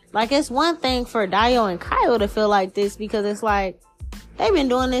 Like, it's one thing for Dio and Kyle to feel like this, because it's like they've been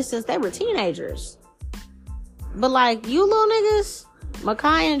doing this since they were teenagers. But like, you little niggas,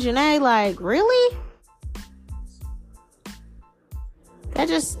 Makai and Janae, like, really?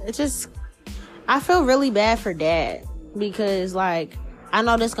 I feel really bad for Dad, because like, I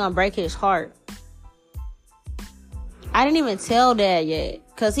know this gonna break his heart. I didn't even tell Dad yet,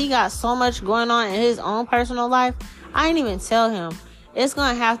 because he got so much going on in his own personal life. I didn't even tell him. It's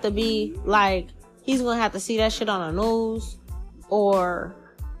gonna have to be like, he's gonna have to see that shit on the news, or,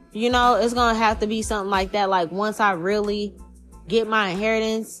 you know, it's gonna have to be something like that. Like, once I really get my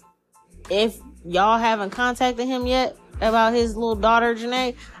inheritance, if y'all haven't contacted him yet about his little daughter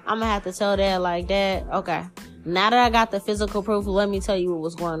Janae, I'm gonna have to tell Dad, like, Dad, okay, now that I got the physical proof, let me tell you what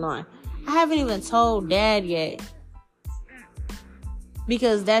was going on. I haven't even told Dad yet,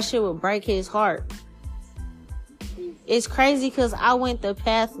 because that shit would break his heart. It's crazy, because I went the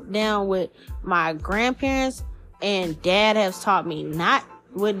path down with my grandparents, and Dad has taught me, not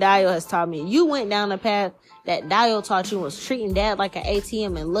what Dio has taught me. You went down the path that Dio taught you, was treating Dad like an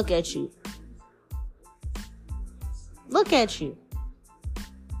ATM, and look at you. Look at you.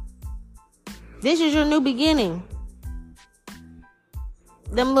 This is your new beginning.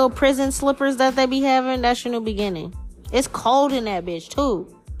 Them little prison slippers that they be having, that's your new beginning. It's cold in that bitch,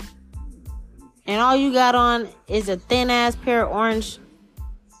 too. And all you got on is a thin-ass pair of orange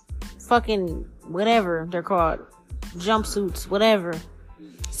fucking whatever they're called. Jumpsuits, whatever.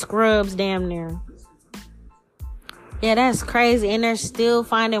 Scrubs, damn near. Yeah, that's crazy. And they're still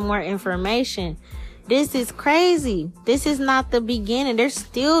finding more information. This is crazy. This is not the beginning. They're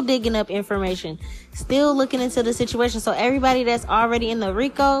still digging up information. Still looking into the situation. So everybody that's already in the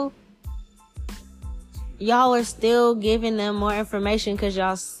RICO, y'all are still giving them more information because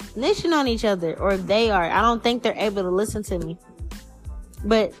y'all snitching on each other. Or they are. I don't think they're able to listen to me.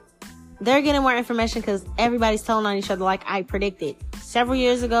 But they're getting more information because everybody's telling on each other, like I predicted several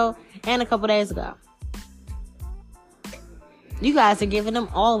years ago and a couple days ago. You guys are giving them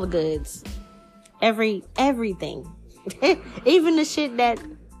all the goods. Everything. Even the shit that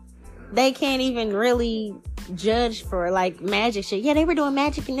they can't even really judge for, like magic shit. Yeah, they were doing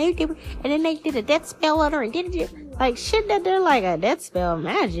magic and then they did a death spell on her and did it. Like shit that they're like, a death spell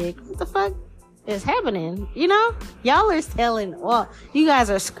magic. What the fuck is happening? You know? Y'all are telling, well, you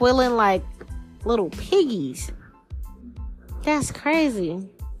guys are squilling like little piggies. That's crazy.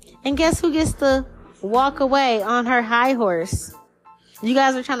 And guess who gets to walk away on her high horse? You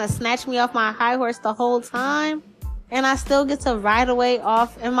guys are trying to snatch me off my high horse the whole time, and I still get to ride away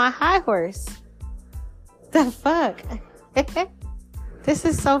off in my high horse. The fuck? This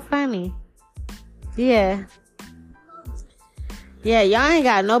is so funny. Yeah, y'all ain't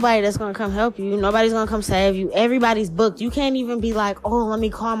got nobody that's gonna come help you. Nobody's gonna come save you. Everybody's booked. You can't even be like, oh, let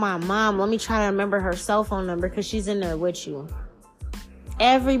me call my mom. Let me try to remember her cell phone number because she's in there with you.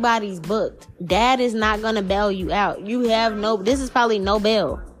 Everybody's booked. Dad is not gonna bail you out. You have this is probably no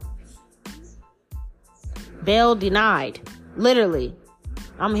bail. Bail denied. Literally.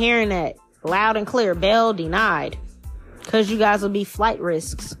 I'm hearing that loud and clear. Bail denied. Because you guys will be flight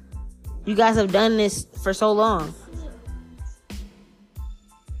risks. You guys have done this for so long.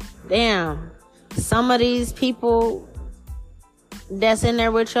 Damn. Some of these people that's in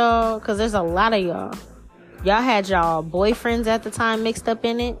there with y'all, because there's a lot of y'all. Y'all had y'all boyfriends at the time mixed up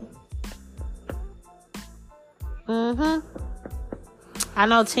in it. I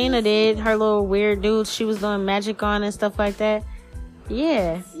know Tina did. Her little weird dude she was doing magic on and stuff like that.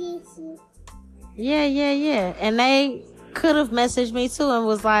 Yeah. Yeah. And they could have messaged me too and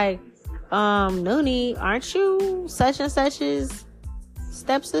was like, Noonie, aren't you such and such's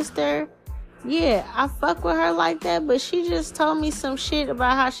stepsister? Yeah, I fuck with her like that, but she just told me some shit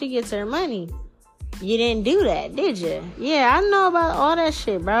about how she gets her money. You didn't do that, did you? Yeah, I know about all that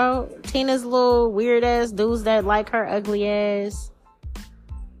shit, bro. Tina's little weird ass dudes that like her ugly ass.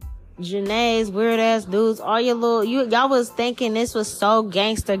 Janae's weird ass dudes. All your little y'all was thinking this was so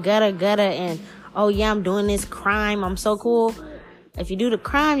gangster, gutta, and oh yeah, I'm doing this crime. I'm so cool. If you do the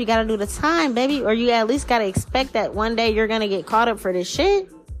crime, you gotta do the time, baby. Or you at least gotta expect that one day you're gonna get caught up for this shit.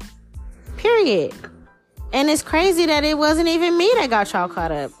 Period. And it's crazy that it wasn't even me that got y'all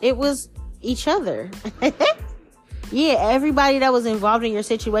caught up. It was each other. Yeah, everybody that was involved in your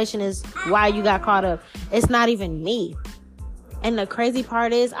situation is why you got caught up. It's not even me. And the crazy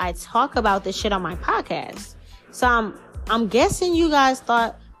part is I talk about this shit on my podcast. So I'm guessing you guys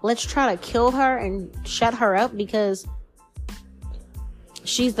thought, let's try to kill her and shut her up because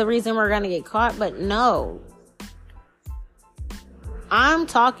she's the reason we're gonna get caught. But no. I'm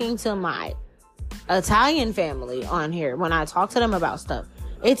talking to my Italian family on here when I talk to them about stuff.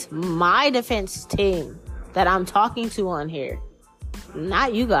 It's my defense team that I'm talking to on here,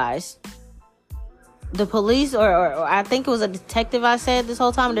 not you guys. The police, or I think it was a detective I said this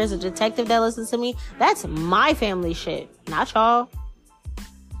whole time. There's a detective that listens to me. That's my family shit, not y'all.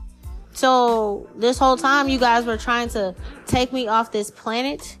 So this whole time you guys were trying to take me off this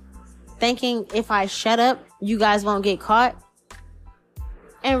planet, thinking if I shut up, you guys won't get caught.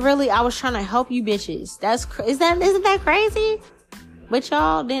 And really, I was trying to help you bitches. Isn't that crazy? But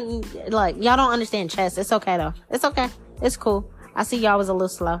y'all didn't, y'all don't understand chess. It's okay though. It's okay. It's cool. I see y'all was a little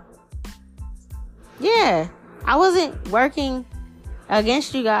slow. Yeah, I wasn't working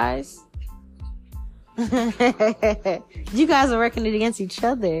against you guys. You guys are working against each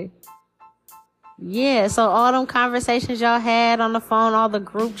other. Yeah, so all them conversations y'all had on the phone, all the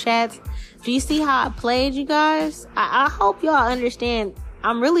group chats. Do you see how I played, you guys? I hope y'all understand.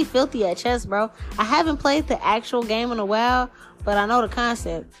 I'm really filthy at chess, bro. I haven't played the actual game in a while, but I know the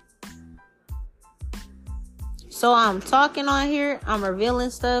concept. So I'm talking on here. I'm revealing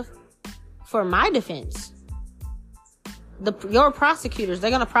stuff for my defense. Your prosecutors,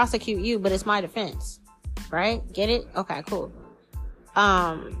 they're gonna prosecute you, but it's my defense, right? Get it? Okay, cool.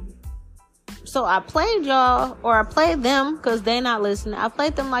 So I played y'all, or I played them, because they're not listening. I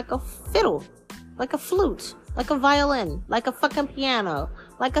played them like a fiddle, like a flute, like a violin, like a fucking piano,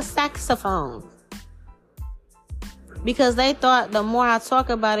 like a saxophone. Because they thought the more I talk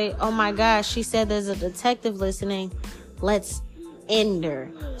about it, oh my gosh, she said there's a detective listening. Let's end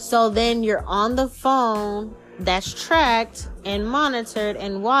her. So then you're on the phone that's tracked and monitored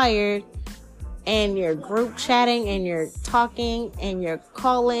and wired, and you're group chatting and you're talking and you're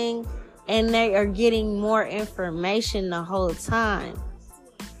calling, and they are getting more information the whole time.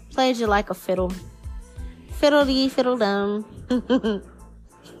 Played you like a fiddle. Fiddle-dee, fiddle-dum.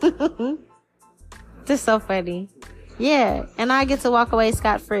 This is so funny. Yeah, and I get to walk away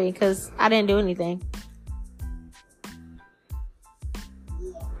scot-free because I didn't do anything.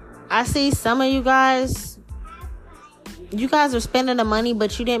 I see some of you guys are spending the money,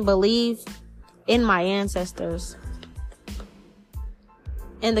 but you didn't believe in my ancestors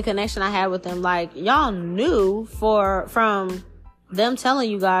and the connection I had with them. Like, y'all knew from them telling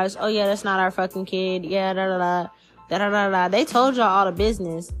you guys, oh yeah, that's not our fucking kid. Yeah, da-da-da, da-da-da-da. They told y'all all the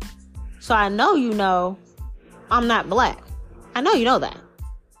business. So I know you know I'm not black. I know you know that.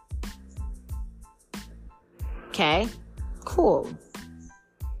 Okay, cool.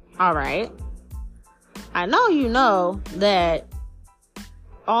 All right. I know you know that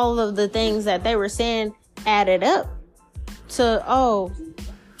all of the things that they were saying added up to, oh,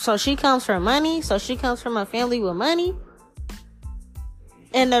 so she comes from money, so she comes from a family with money.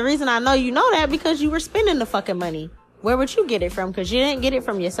 And the reason I know you know that, because you were spending the fucking money. Where would you get it from? Because you didn't get it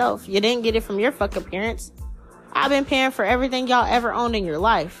from yourself. You didn't get it from your fucking parents. I've been paying for everything y'all ever owned in your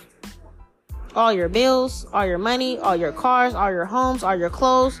life. All your bills, all your money, all your cars, all your homes, all your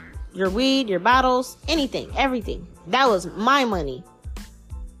clothes, your weed, your bottles, anything, everything. That was my money.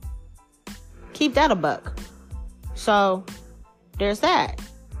 Keep that a buck. So, there's that.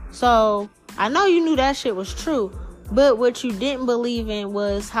 So, I know you knew that shit was true. But what you didn't believe in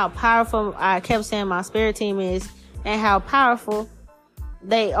was how powerful, I kept saying, my spirit team is, and how powerful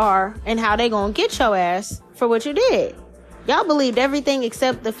they are, and how they gonna get your ass for what you did. Y'all believed everything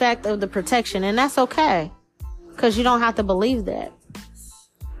except the fact of the protection, and that's okay, because you don't have to believe that.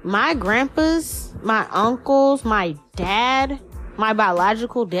 My grandpas, my uncles, my dad, my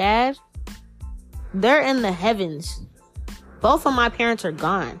biological dad, they're in the heavens. Both of my parents are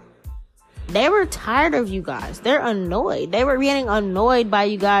gone. They were tired of you guys. They're annoyed. They were getting annoyed by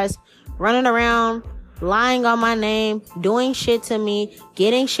you guys running around, lying on my name, doing shit to me,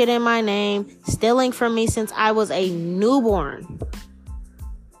 getting shit in my name, stealing from me since I was a newborn.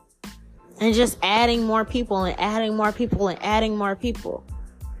 And just adding more people and adding more people and adding more people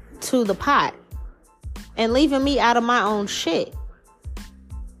to the pot. And leaving me out of my own shit.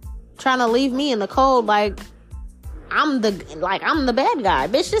 Trying to leave me in the cold like I'm the bad guy.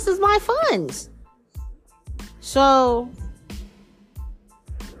 Bitch, this is my funds. So,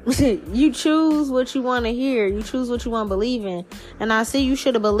 You choose what you want to hear. You choose what you want to believe in. And I see you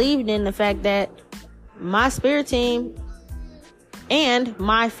should have believed in the fact that my spirit team and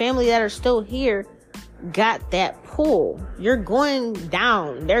my family that are still here got that pull. You're going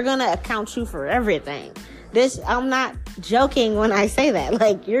down. They're going to account you for everything. I'm not joking when I say that.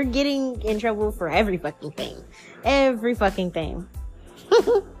 Like, you're getting in trouble for every fucking thing. Every fucking thing.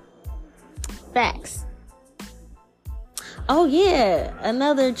 Facts. Oh, yeah.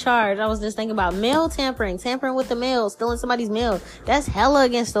 Another charge. I was just thinking about mail tampering. Tampering with the mail. Stealing somebody's mail. That's hella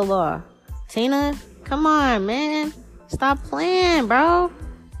against the law. Tina, come on, man. Stop playing, bro.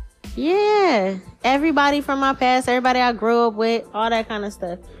 Yeah. Everybody from my past. Everybody I grew up with. All that kind of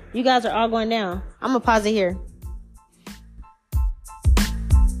stuff. You guys are all going down. I'm going to pause it here.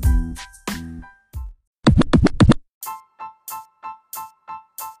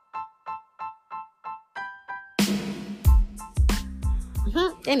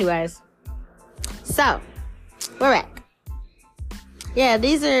 Anyways, so we're back. Yeah,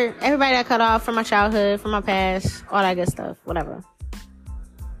 these are everybody I cut off from my childhood, from my past, all that good stuff, whatever.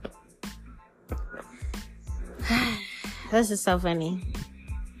 This is so funny.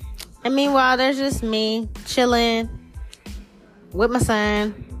 And meanwhile, there's just me chilling with my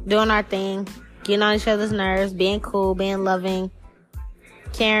son, doing our thing, getting on each other's nerves, being cool, being loving,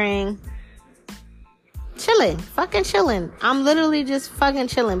 caring. Fucking chilling. I'm literally just fucking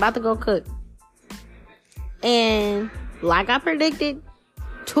chilling, about to go cook. And like I predicted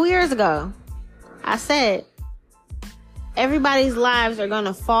 2 years ago, I said everybody's lives are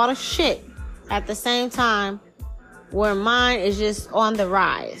gonna fall to shit at the same time, where mine is just on the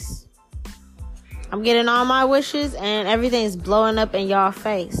rise. I'm getting all my wishes and everything's blowing up in y'all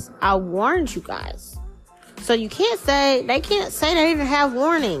face. I warned you guys. So they can't say they didn't have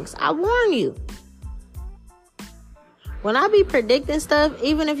warnings. I warn you. When I be predicting stuff,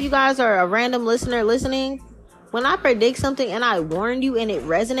 even if you guys are a random listener listening, when I predict something and I warn you and it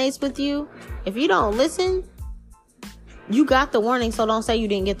resonates with you, if you don't listen, you got the warning, so don't say you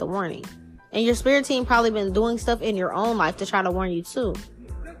didn't get the warning. And your spirit team probably been doing stuff in your own life to try to warn you too.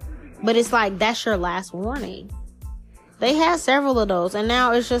 But it's like, that's your last warning. They had several of those, and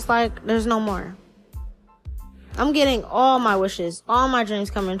now it's just like, there's no more. I'm getting all my wishes, all my dreams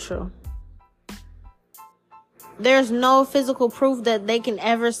coming true. There's no physical proof that they can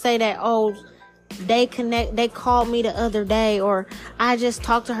ever say that, oh, they called me the other day, or I just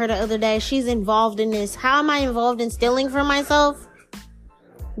talked to her the other day. She's involved in this. How am I involved in stealing from myself?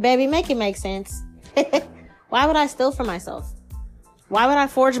 Baby, make it make sense. Why would I steal from myself? Why would I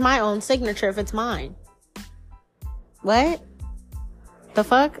forge my own signature if it's mine? What? The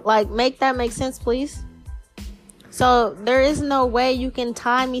fuck? Like, make that make sense, please. So there is no way you can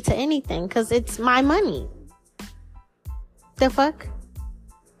tie me to anything because it's my money. The fuck?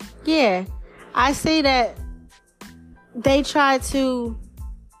 Yeah. I see that they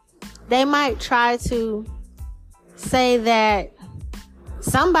might try to say that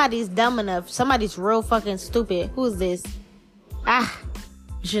somebody's dumb enough. Somebody's real fucking stupid. Who's this?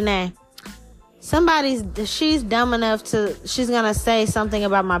 Janae. She's dumb enough she's gonna say something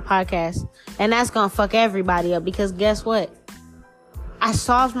about my podcast. And that's gonna fuck everybody up because guess what? I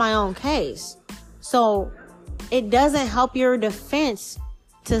solved my own case. So it doesn't help your defense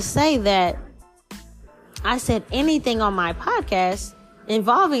to say that I said anything on my podcast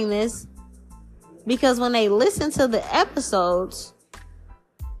involving this, because when they listen to the episodes,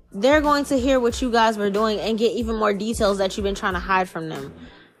 they're going to hear what you guys were doing and get even more details that you've been trying to hide from them.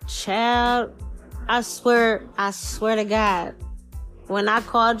 Child, I swear to God, when I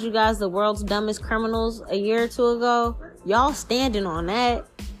called you guys the world's dumbest criminals a year or two ago, y'all standing on that.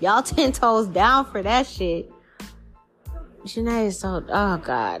 Y'all 10 toes down for that shit. Janae is so, oh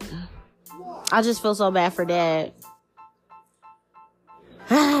God. I just feel so bad for Dad.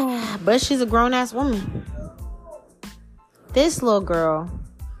 But she's a grown-ass woman. This little girl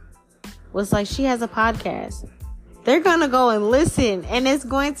was like, she has a podcast. They're gonna go and listen, and it's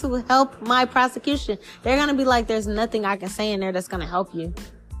going to help my prosecution. They're gonna be like, there's nothing I can say in there that's gonna help you.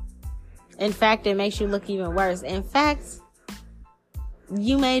 In fact, it makes you look even worse. In fact,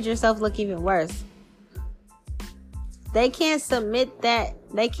 you made yourself look even worse. They can't submit that.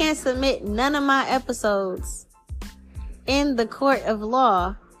 They can't submit none of my episodes in the court of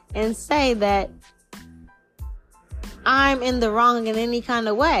law and say that I'm in the wrong in any kind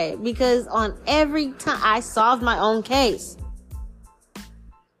of way, because on every time I solved my own case.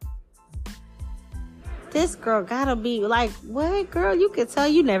 This girl gotta be like, what, girl? You could tell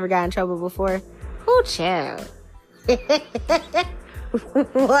you never got in trouble before. Who, child?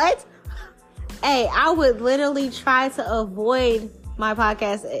 What? Hey, I would literally try to avoid my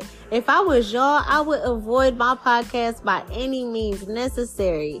podcast. If I was y'all, I would avoid my podcast by any means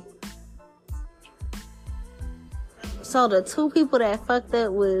necessary. So the two people that fucked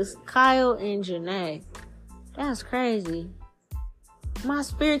up was Kyle and Janae. That's crazy. My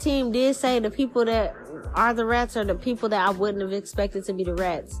spirit team did say the people that are the rats are the people that I wouldn't have expected to be the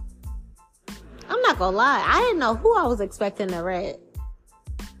rats. I'm not gonna lie. I didn't know who I was expecting to rat.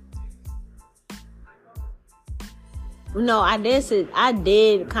 No, I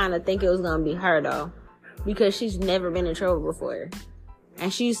did kind of think it was gonna be her though, because she's never been in trouble before,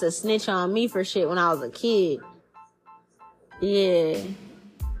 and she used to snitch on me for shit when I was a kid. Yeah,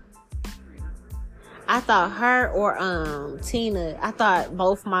 I thought her or Tina. I thought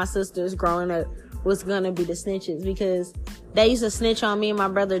both my sisters growing up was gonna be the snitches, because they used to snitch on me and my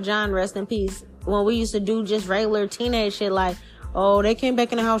brother John, rest in peace, when we used to do just regular teenage shit like, oh, they came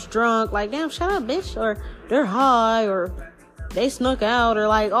back in the house drunk. Like, damn, shut up, bitch. Or they're high. Or they snuck out. Or,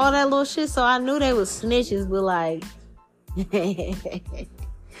 like, all that little shit. So I knew they was snitches. But, like,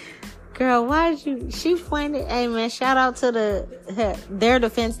 girl, why'd you... She pointed... Hey, man, shout out to their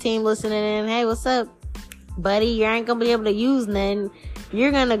defense team listening in. Hey, what's up, buddy? You ain't gonna be able to use nothing.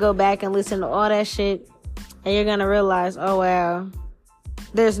 You're gonna go back and listen to all that shit. And you're gonna realize, oh, wow,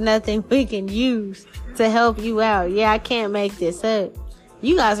 there's nothing we can use to help you out. Yeah, I can't make this up.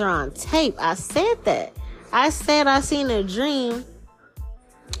 You guys are on tape. I said that. I said I seen a dream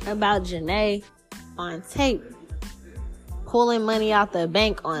about Janae on tape pulling money out the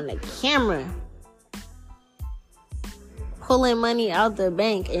bank on the camera. Pulling money out the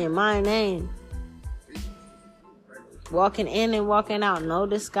bank in my name. Walking in and walking out. No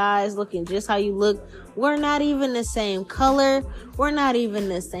disguise. Looking just how you look. We're not even the same color. We're not even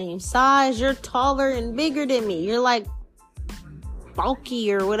the same size. You're taller and bigger than me. You're like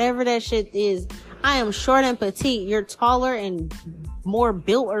bulky or whatever that shit is. I am short and petite. You're taller and more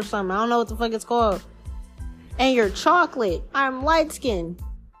built or something. I don't know what the fuck it's called. And you're chocolate. I'm light skinned.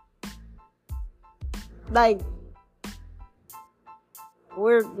 Like,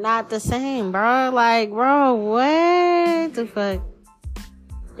 we're not the same, bro. Like, bro, what the fuck?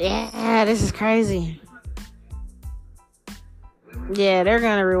 Yeah, this is crazy. Yeah, they're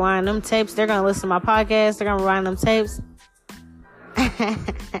gonna rewind them tapes. They're gonna listen to my podcast. They're gonna rewind them tapes.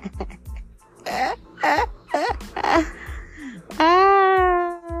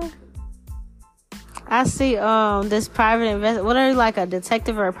 I see this private what are you, like a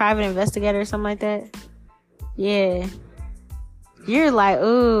detective or a private investigator or something like that? Yeah. You're like,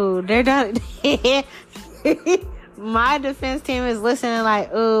 ooh, they're done. My defense team is listening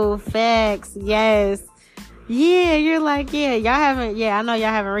like, ooh, facts, yes. Yeah, you're like, yeah, I know y'all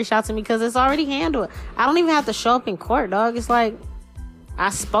haven't reached out to me because it's already handled. I don't even have to show up in court, dog. It's like, I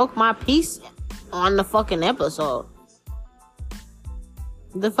spoke my piece on the fucking episode.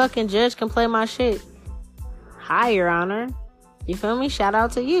 The fucking judge can play my shit. Hi, Your Honor. You feel me? Shout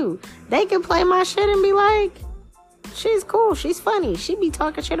out to you. They can play my shit and be like, she's cool, she's funny, she be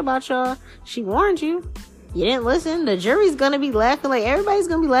talking shit about y'all. She warned you. You didn't listen. The jury's gonna be laughing. Like, everybody's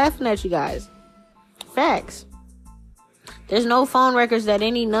gonna be laughing at you guys. Facts. There's no phone records that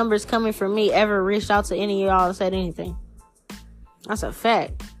any numbers coming from me ever reached out to any of y'all and said anything. That's a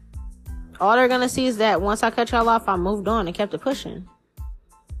fact. All they're gonna see is that once I cut y'all off, I moved on and kept it pushing.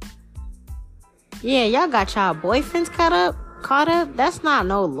 Yeah, y'all got y'all boyfriends caught up. That's not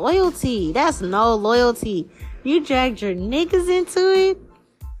no loyalty. That's no loyalty. You dragged your niggas into it?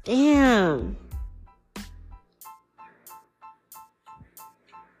 Damn.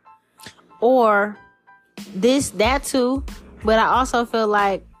 Or that too. But I also feel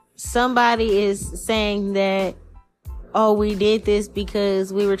like somebody is saying that, oh, we did this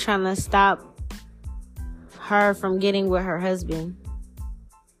because we were trying to stop her from getting with her husband.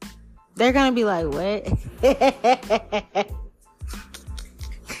 They're gonna be like, what?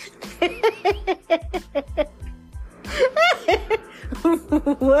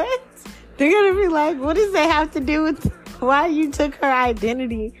 What? They're gonna be like, what does that have to do with why you took her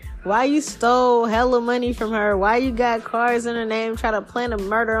identity? Why you stole hella money from her? Why you got cars in her name, try to plan a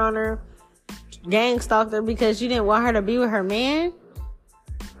murder on her, gang stalked her because you didn't want her to be with her man?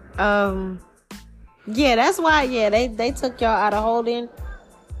 Yeah, that's why, they took y'all out of holding,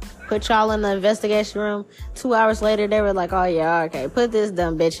 put y'all in the investigation room. 2 hours later, they were like, oh yeah, okay, put this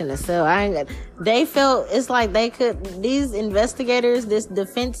dumb bitch in the cell. They felt it's like these investigators, this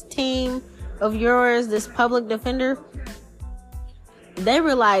defense team of yours, this public defender, they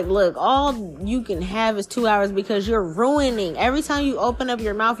were like, look, all you can have is 2 hours because you're ruining. Every time you open up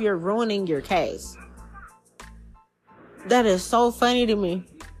your mouth, you're ruining your case. That is so funny to me.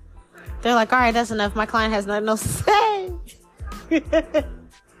 They're like, all right, that's enough. My client has nothing else to say.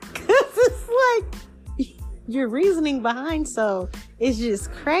 it's like your reasoning behind it's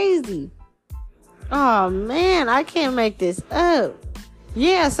just crazy. Oh man, I can't make this up.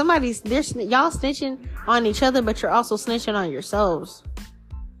 Yeah, y'all snitching on each other, but you're also snitching on yourselves.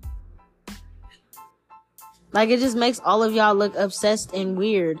 Like, it just makes all of y'all look obsessed and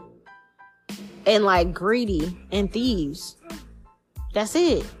weird and like greedy and thieves. That's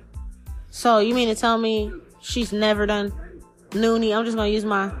it. So you mean to tell me she's never done Noonie? I'm just gonna use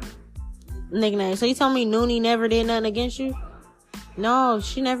my nickname. So you tell me Noonie never did nothing against you? No,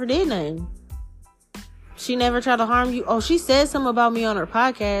 she never did nothing. She never tried to harm you. Oh, she said something about me on her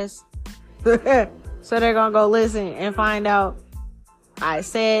podcast. So they're gonna go listen and find out I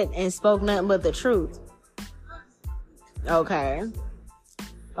said and spoke nothing but the truth.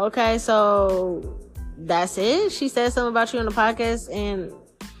 Okay, so that's it. She said something about you on the podcast, and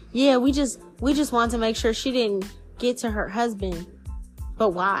yeah, we just wanted to make sure she didn't get to her husband. But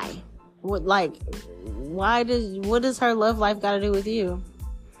why? What does her love life got to do with you?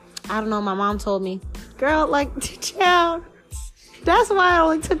 I don't know. My mom told me, girl, like, child. That's why it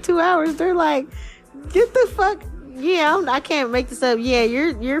only took 2 hours. They're like, get the fuck. Yeah, I can't make this up. Yeah,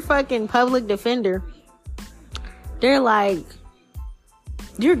 you're fucking public defender. They're like,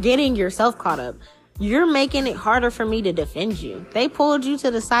 you're getting yourself caught up. You're making it harder for me to defend you. They pulled you to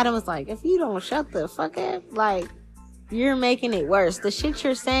the side and was like, if you don't shut the fuck up, like, you're making it worse. The shit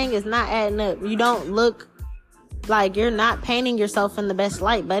you're saying is not adding up. You don't look like, you're not painting yourself in the best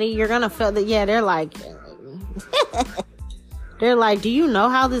light, buddy. You're gonna feel that. Yeah, they're like, do you know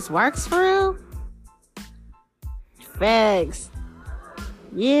how this works for real? Facts.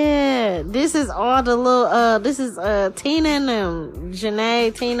 Yeah, this is all the little, this is, Tina and them.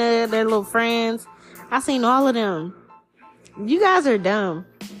 Janae, Tina, their little friends. I seen all of them. You guys are dumb.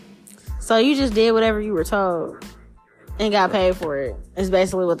 So you just did whatever you were told and got paid for it. Is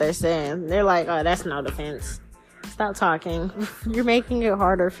basically what they're saying. They're like, oh, that's no defense. Stop talking. You're making it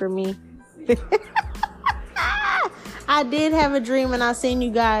harder for me. I did have a dream and I seen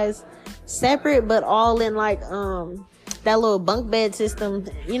you guys separate, but all in like, that little bunk bed system,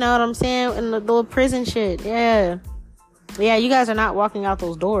 you know what I'm saying? And the little prison shit. Yeah, you guys are not walking out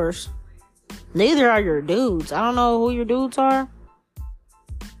those doors. Neither are your dudes. I don't know who your dudes are.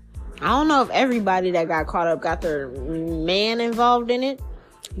 I don't know if everybody that got caught up got their man involved in it.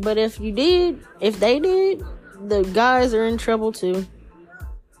 But if they did, the guys are in trouble too.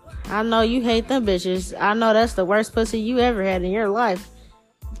 I know you hate them bitches. I know that's the worst pussy you ever had in your life.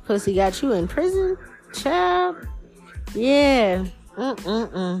 Pussy got you in prison, child. Yeah.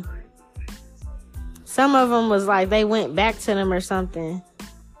 Some of them was like they went back to them or something.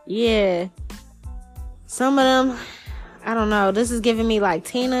 Yeah. Some of them, I don't know. This is giving me like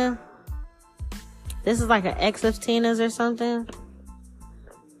Tina. This is like an ex of Tina's or something.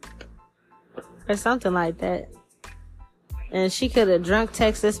 Or something like that. And she could have drunk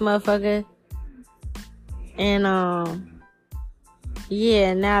text this motherfucker. And,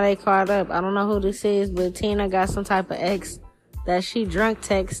 yeah, now they caught up. I don't know who this is, but Tina got some type of ex that she drunk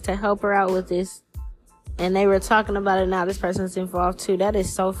text to help her out with this. And they were talking about it now. This person's involved too. That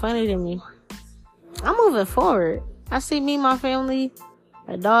is so funny to me. I'm moving forward. I see me, my family,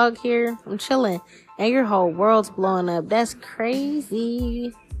 a dog here. I'm chilling. And your whole world's blowing up. That's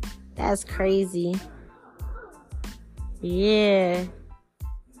crazy. That's crazy. Yeah.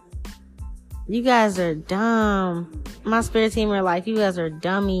 You guys are dumb. My spirit team are like, you guys are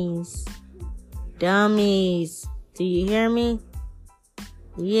dummies. Dummies. Do you hear me?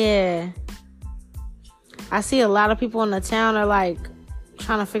 Yeah. I see a lot of people in the town are like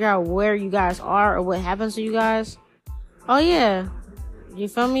trying to figure out where you guys are or what happens to you guys. Oh yeah. You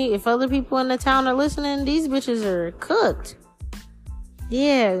feel me? If other people in the town are listening, these bitches are cooked.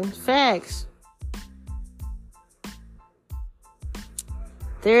 Yeah, facts.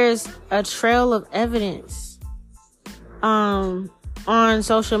 There's a trail of evidence on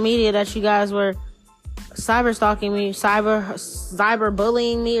social media that you guys were cyber stalking me, cyber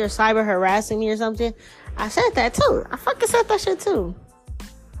bullying me, or cyber harassing me or something. I said that too. I fucking said that shit too.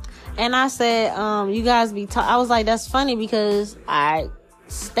 And I said, you guys I was like, that's funny because I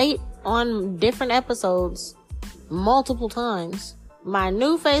state on different episodes multiple times. My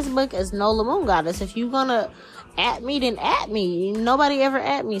new Facebook is Nola Moon Goddess. If you gonna at me, then at me. Nobody ever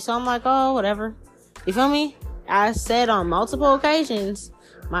at me. So I'm like, oh, whatever. You feel me? I said on multiple occasions,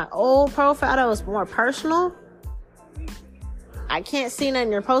 my old profile that was more personal, I can't see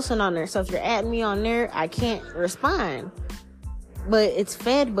nothing you're posting on there. So if you're at me on there, I can't respond. But it's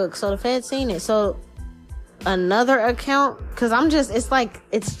Fed book, so the Fed seen it. So another account, because it's like,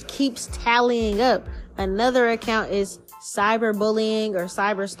 it keeps tallying up. Another account is cyberbullying or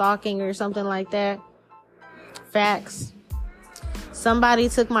cyber stalking or something like that. Facts. Somebody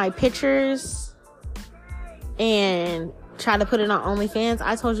took my pictures and tried to put it on OnlyFans.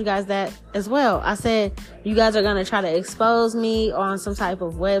 I told you guys that as well. I said, you guys are going to try to expose me on some type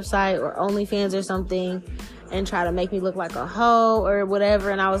of website or OnlyFans or something and try to make me look like a hoe or whatever.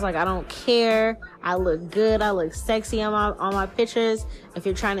 And I was like, I don't care. I look good. I look sexy on my pictures. If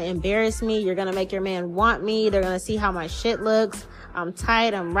you're trying to embarrass me, you're going to make your man want me. They're going to see how my shit looks. I'm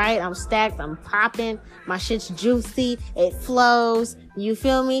tight. I'm right. I'm stacked. I'm popping. My shit's juicy. It flows. You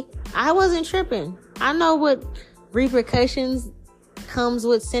feel me? I wasn't tripping. I know what repercussions comes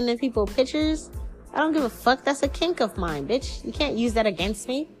with sending people pictures. I don't give a fuck. That's a kink of mine, bitch. You can't use that against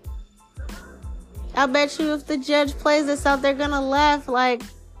me. I bet you if the judge plays this out, they're gonna laugh like,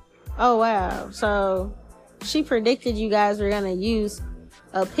 oh wow. So she predicted you guys were gonna use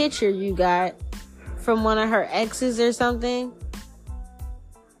a picture you got from one of her exes or something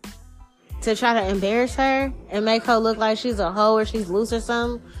to try to embarrass her and make her look like she's a hoe or she's loose or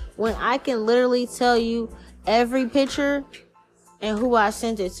something, when I can literally tell you every picture and who I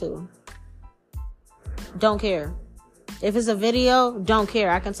sent it to. Don't care. If it's a video, don't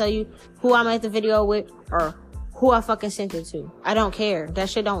care. I can tell you who I made the video with or who I fucking sent it to. I don't care. That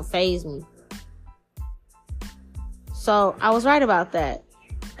shit don't faze me. So I was right about that.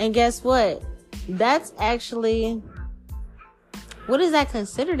 And guess what? That's actually, what is that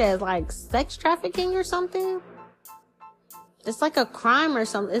considered as? Like sex trafficking or something? It's like a crime or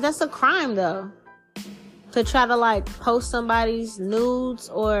something. That's a crime though. To try to like post somebody's nudes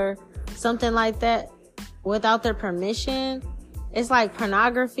or something like that without their permission. It's like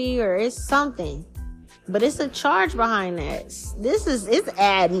pornography or it's something. But it's a charge behind that. It's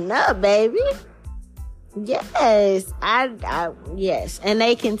adding up, baby. Yes. Yes. And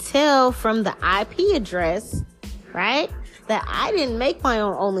they can tell from the IP address, right, that I didn't make my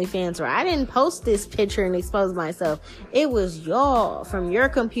own OnlyFans or I didn't post this picture and expose myself. It was y'all from your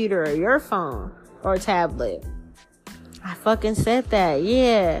computer or your phone or tablet. I fucking said that.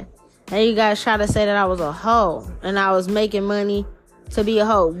 Yeah. And you guys try to say that I was a hoe and I was making money to be a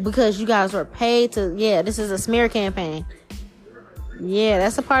hoe because you guys were paid to, yeah, this is a smear campaign. Yeah,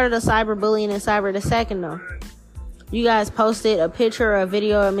 that's a part of the cyberbullying and cyber the second though. You guys posted a picture or a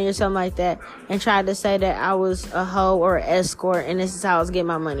video of me or something like that and tried to say that I was a hoe or an escort and this is how I was getting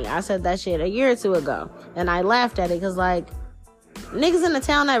my money. I said that shit a year or two ago and I laughed at it because like niggas in the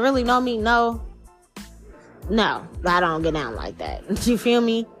town that really know me know, no, I don't get down like that. You feel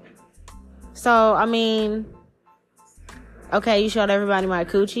me? So, I mean, okay, you showed everybody my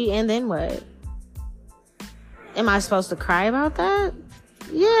coochie, and then what? Am I supposed to cry about that?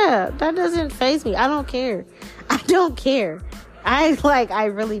 Yeah, that doesn't faze me. I don't care. I don't care. I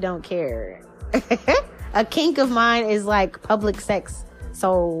really don't care. A kink of mine is like public sex.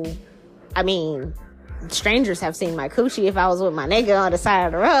 So, I mean, strangers have seen my coochie if I was with my nigga on the side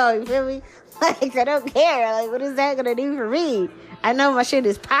of the road, you feel me? Like, I don't care. Like, what is that gonna do for me? I know my shit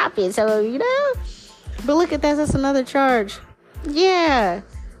is popping, so, you know? But look at that, that's another charge. Yeah,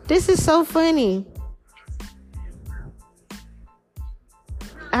 this is so funny.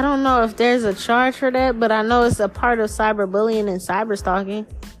 I don't know if there's a charge for that, but I know it's a part of cyberbullying and cyber stalking.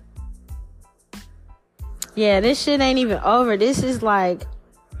 Yeah, this shit ain't even over. This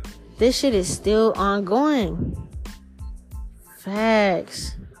shit is still ongoing.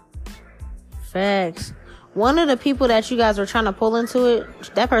 Facts. One of the people that you guys were trying to pull into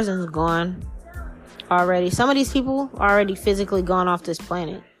it, that person's gone already. Some of these people are already physically gone off this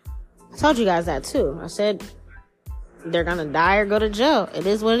planet. I told you guys that too. I said they're gonna die or go to jail. It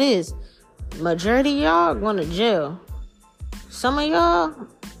is what it is. Majority of y'all going to jail. Some of y'all,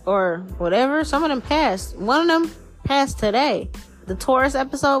 or whatever, some of them passed. One of them passed today. The Taurus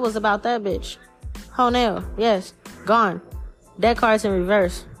episode was about that bitch. Honell, yes, gone. Dead cards in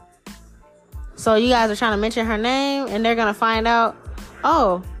reverse. So you guys are trying to mention her name and they're gonna find out,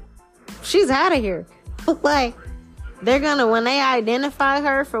 oh, she's out of here. Like, they're gonna, when they identify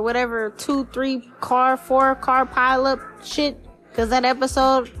her for whatever 2, 3 car, 4 car pileup shit, because that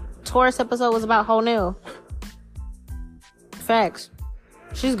episode, Taurus episode, was about Honell. Facts.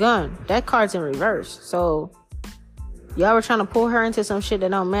 She's gone. That card's in reverse. So y'all were trying to pull her into some shit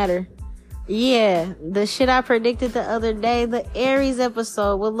that don't matter. Yeah, the shit I predicted the other day, the Aries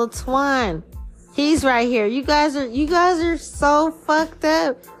episode with LaTwan. He's right here. You guys are so fucked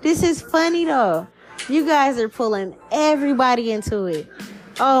up. This is funny though. You guys are pulling everybody into it.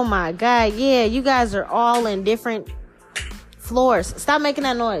 Oh my God. Yeah, you guys are all in different floors. Stop making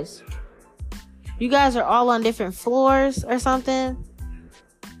that noise. You guys are all on different floors or something.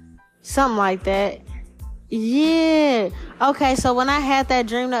 Something like that. Yeah. Okay, so when I had that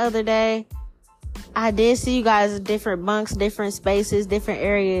dream the other day, I did see you guys in different bunks, different spaces, different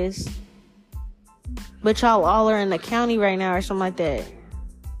areas. But y'all all are in the county right now or something like that.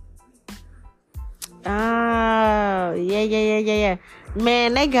 Oh, yeah.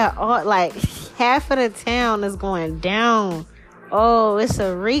 Man, they got all, like, half of the town is going down. Oh, it's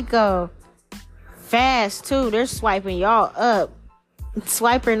a Rico. Fast, too. They're swiping y'all up.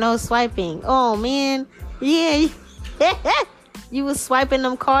 Swiper, no swiping. Oh, man. Yeah. You was swiping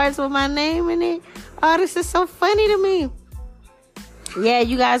them cards with my name in it. Oh, this is so funny to me. Yeah,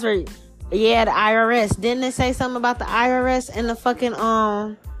 you guys were... Yeah, the IRS. Didn't it say something about the IRS in the fucking,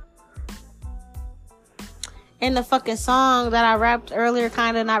 in the fucking song that I rapped earlier?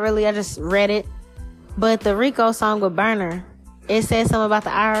 Kind of, not really. I just read it. But the Rico song with Burner, it said something about the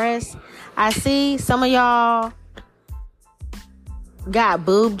IRS. I see some of y'all got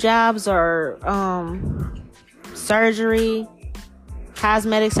boob jobs or, surgery,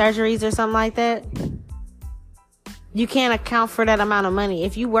 cosmetic surgeries or something like that. You can't account for that amount of money.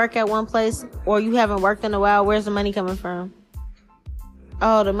 If you work at one place or you haven't worked in a while, where's the money coming from?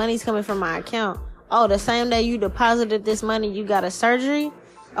 Oh, the money's coming from my account. Oh, the same day you deposited this money, you got a surgery?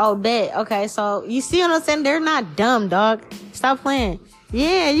 Oh, bet. Okay, so you see what I'm saying? They're not dumb, dog. Stop playing.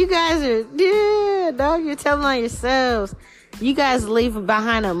 Yeah, you guys are, yeah, dog, you're telling on yourselves. You guys leave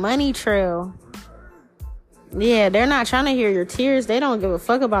behind a money trail. Yeah, they're not trying to hear your tears. They don't give a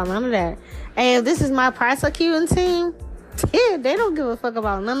fuck about none of that. Hey, if this is my prosecuting team, yeah, they don't give a fuck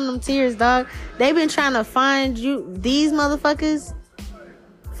about none of them tears, dog. They've been trying to find you, these motherfuckers,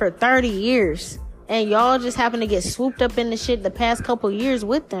 for 30 years. And y'all just happen to get swooped up in the shit the past couple years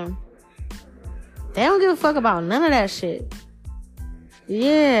with them. They don't give a fuck about none of that shit.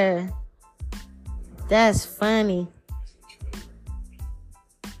 Yeah. That's funny.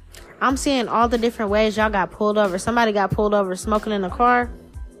 I'm seeing all the different ways y'all got pulled over. Somebody got pulled over smoking in a car.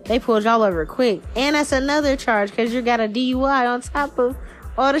 They pulled y'all over quick. And that's another charge because you got a DUI on top of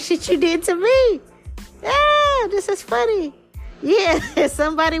all the shit you did to me. Yeah, this is funny. Yeah,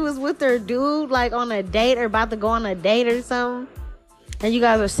 somebody was with their dude, like on a date or about to go on a date or something. And you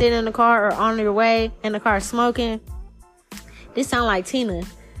guys are sitting in the car or on your way in the car smoking. This sound like Tina.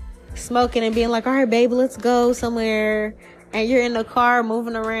 Smoking and being like, all right, baby, let's go somewhere. And you're in the car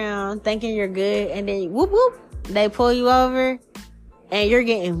moving around thinking you're good. And then whoop, whoop, they pull you over. And you're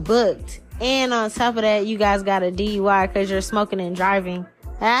getting booked. And on top of that, you guys got a DUI because you're smoking and driving.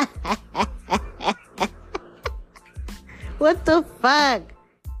 What the fuck?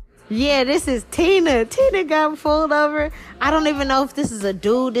 Yeah, this is Tina. Tina got pulled over. I don't even know if this is a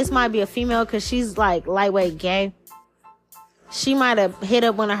dude. This might be a female because she's like lightweight gay. She might have hit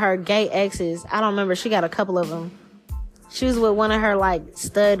up one of her gay exes. I don't remember. She got a couple of them. She was with one of her like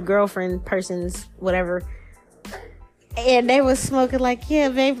stud girlfriend persons, whatever. And they was smoking like, yeah,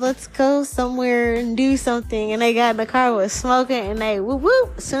 babe, let's go somewhere and do something. And they got in the car with smoking and they whoop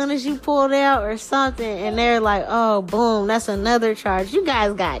whoop as soon as you pulled out or something. And they're like, oh, boom, that's another charge. You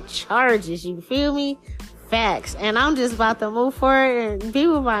guys got charges, you feel me? Facts. And I'm just about to move forward and be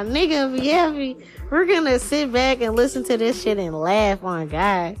with my nigga and be happy. We're gonna sit back and listen to this shit and laugh on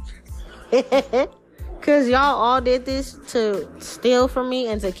God. Cause y'all all did this to steal from me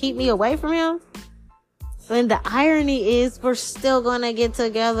and to keep me away from him. And the irony is we're still gonna get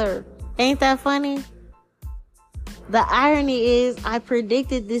together. Ain't that funny? The irony is I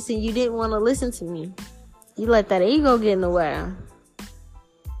predicted this and you didn't want to listen to me. You let that ego get in the way.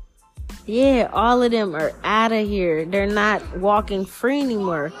 Yeah, all of them are out of here. They're not walking free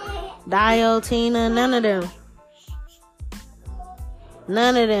anymore. Dio, Tina, none of them.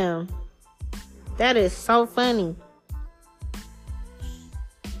 None of them. That is so funny.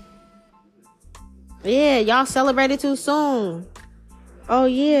 Yeah, y'all celebrated too soon. Oh,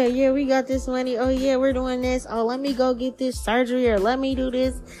 yeah, we got this money. Oh, yeah, we're doing this. Oh, let me go get this surgery or let me do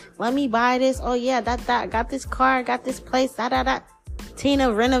this. Let me buy this. Oh, yeah, that. Got this car, got this place, da.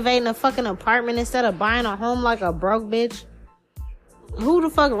 Tina renovating a fucking apartment instead of buying a home like a broke bitch. Who the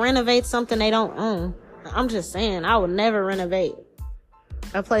fuck renovates something they don't own? I'm just saying, I would never renovate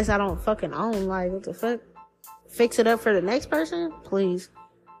a place I don't fucking own. Like, what the fuck? Fix it up for the next person? Please.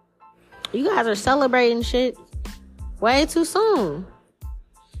 You guys are celebrating shit way too soon.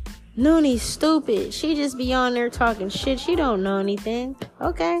 Nooney's stupid. She just be on there talking shit. She don't know anything.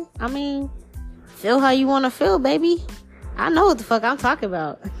 Okay. I mean, feel how you want to feel, baby. I know what the fuck I'm talking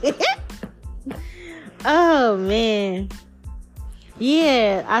about. Oh, man.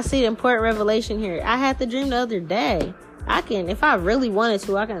 Yeah, I see the important revelation here. I had the dream the other day. If I really wanted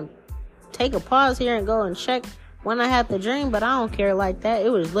to, I can take a pause here and go and check when I had the dream, but I don't care like that. It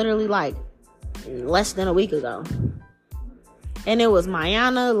was literally like less than a week ago. And it was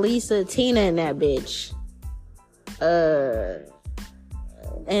Mayana, Lisa, Tina, and that bitch.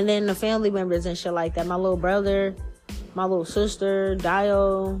 And then the family members and shit like that. My little brother, my little sister,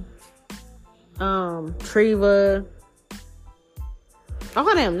 Dio, Treva. All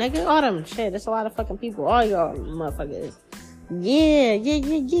them, nigga. All them. Shit, that's a lot of fucking people. All y'all motherfuckers. Yeah.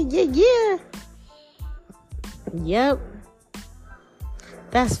 Yep.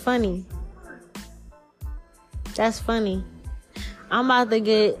 That's funny. I'm about to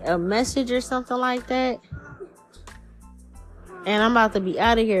get a message or something like that. And I'm about to be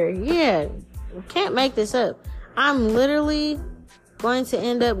out of here. Yeah. Can't make this up. I'm literally going to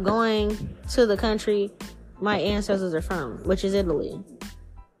end up going to the country my ancestors are from, which is Italy.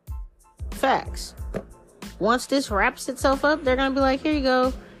 Facts. Once this wraps itself up, they're gonna be like, here you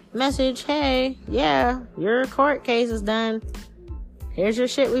go. Message, hey, yeah, your court case is done. Here's your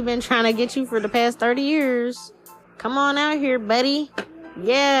shit we've been trying to get you for the past 30 years. Come on out here, buddy.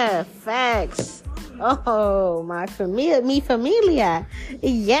 Yeah, facts. Oh, mi familia.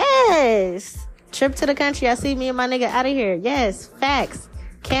 Yes. Trip to the country. I see me and my nigga out of here. Yes, facts.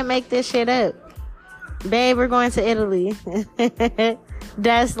 Can't make this shit up. Babe, we're going to Italy.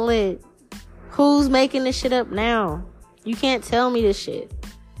 That's lit. Who's making this shit up now? You can't tell me this shit.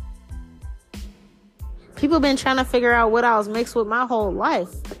 People been trying to figure out what I was mixed with my whole life.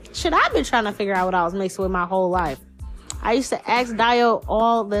 Shit, I've been trying to figure out what I was mixed with my whole life. I used to ask Dio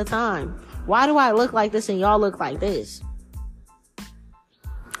all the time, why do I look like this and y'all look like this?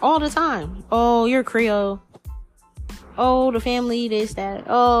 All the time. Oh, you're Creole. Oh, the family, this, that.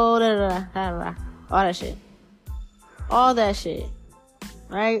 Oh, da. All that shit. All that shit.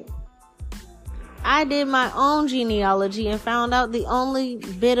 Right? I did my own genealogy and found out the only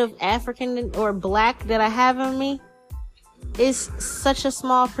bit of African or black that I have in me is such a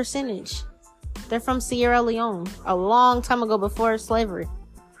small percentage. They're from Sierra Leone a long time ago before slavery.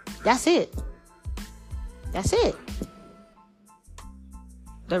 That's it. That's it.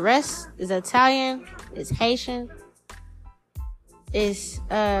 The rest is Italian, is Haitian, is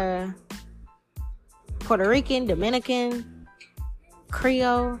Puerto Rican, Dominican,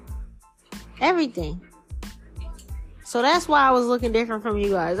 Creole, everything. So that's why I was looking different from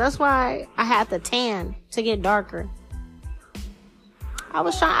you guys. That's why I had the tan to get darker. I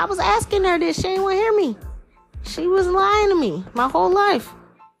was asking her this. She didn't want to hear me. She was lying to me my whole life.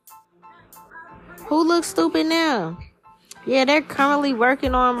 Who looks stupid now? Yeah, they're currently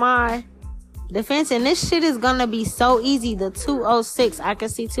working on my defense, and this shit is gonna be so easy. The 206, I can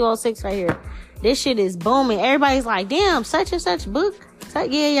see 206 right here. This shit is booming. Everybody's like, damn, such and such book.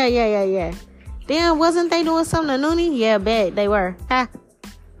 Yeah. Damn, wasn't they doing something to Noonie? Yeah, bet they were. Ha,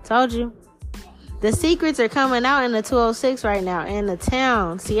 told you. The secrets are coming out in the 206 right now, and the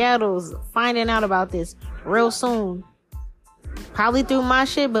town, Seattle's finding out about this real soon. Probably through my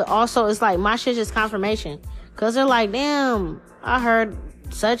shit, but also it's like my shit's just confirmation. Cause they're like, damn, I heard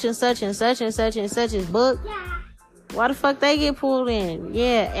such and such and such and such and such's book. Why the fuck they get pulled in?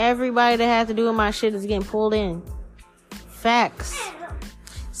 Yeah, everybody that has to do with my shit is getting pulled in. Facts.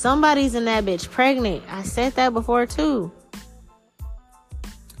 Somebody's in that bitch pregnant. I said that before too.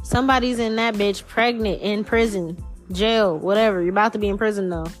 Somebody's in that bitch pregnant, in prison, jail, whatever. You're about to be in prison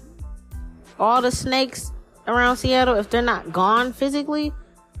though. All the snakes around Seattle, if they're not gone physically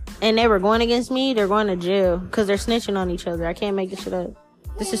and they were going against me, they're going to jail because they're snitching on each other. I can't make this shit up.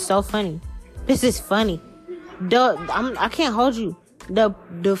 This is so funny. This is funny. I can't hold you. The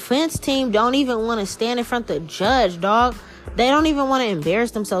defense team don't even want to stand in front of the judge, dog. They don't even want to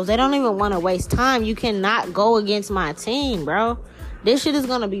embarrass themselves. They don't even want to waste time. You cannot go against my team, bro. This shit is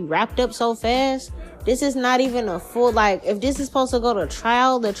going to be wrapped up so fast. This is not even a full, like, if this is supposed to go to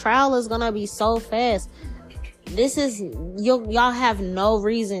trial, the trial is going to be so fast. This is, y'all have no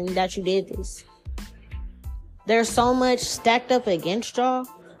reason that you did this. There's so much stacked up against y'all.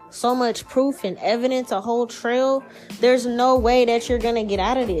 So much proof and evidence, a whole trail. There's no way that you're going to get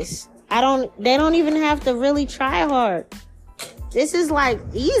out of this. They don't even have to really try hard. This is like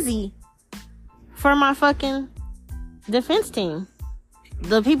easy for my fucking defense team.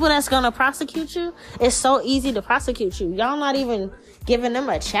 The people that's going to prosecute you, it's so easy to prosecute you. Y'all not even giving them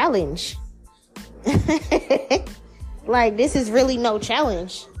a challenge. Like, this is really no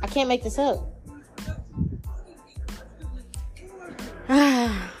challenge. I can't make this up.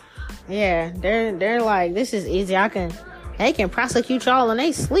 Yeah, they're like, this is easy. They can prosecute y'all and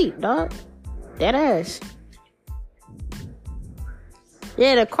they sleep, dog. Dead ass.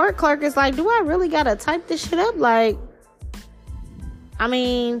 Yeah, the court clerk is like, do I really gotta type this shit up? Like, I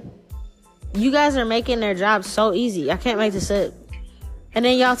mean, you guys are making their job so easy. I can't make this up. And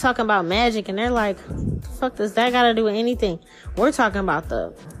then y'all talking about magic, and they're like, the fuck does that gotta do with anything? We're talking about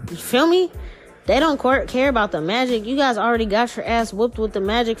you feel me? They don't care about the magic. You guys already got your ass whooped with the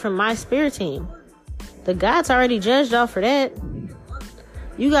magic from my spirit team. The gods already judged y'all for that.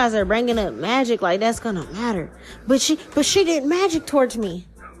 You guys are bringing up magic like that's gonna matter. But she did magic towards me.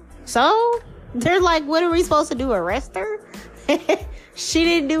 So, they're like, what are we supposed to do, arrest her? She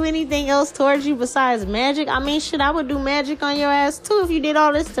didn't do anything else towards you besides magic. I mean, shit, I would do magic on your ass too if you did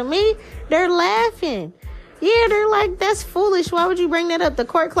all this to me. They're laughing. Yeah, they're like, that's foolish. Why would you bring that up? The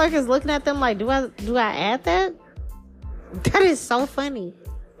court clerk is looking at them like, do I add that? That is so funny.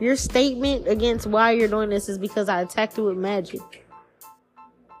 Your statement against why you're doing this is because I attacked you with magic.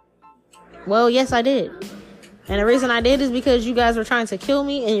 Well, yes, I did. And the reason I did is because you guys were trying to kill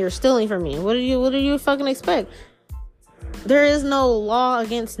me and you're stealing from me. What do you fucking expect? There is no law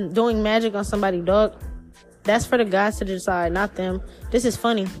against doing magic on somebody, dog. That's for the guys to decide, not them. This is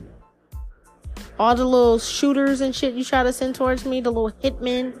funny. All the little shooters and shit you try to send towards me, the little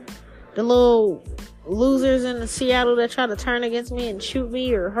hitmen, the little losers in Seattle that try to turn against me and shoot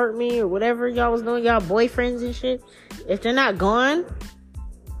me or hurt me or whatever y'all was doing, y'all boyfriends and shit. If they're not gone,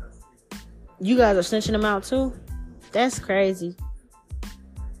 you guys are snitching them out too. That's crazy.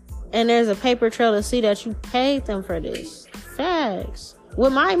 And there's a paper trail to see that you paid them for this. Facts.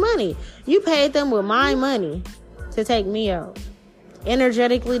 With my money. You paid them with my money to take me out.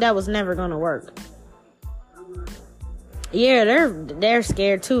 Energetically, that was never gonna work. Yeah, they're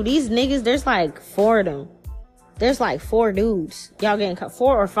scared too. These niggas, there's like 4 of them. There's like 4 dudes. Y'all getting cut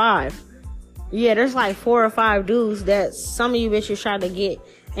 4 or 5. Yeah, there's like 4 or 5 dudes that some of you bitches tried to get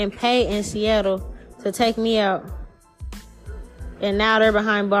and pay in Seattle to take me out. And now they're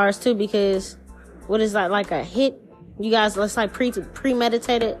behind bars too because what is that, like a hit? You guys, let's like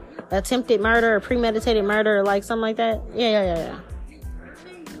premeditated attempted murder or premeditated murder or like something like that. Yeah.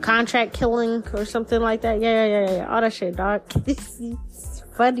 Contract killing or something like that. Yeah. All that shit, dog. This is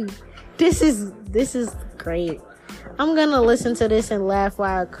funny. This is great. I'm gonna listen to this and laugh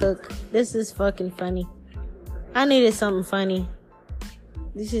while I cook. This is fucking funny. I needed something funny.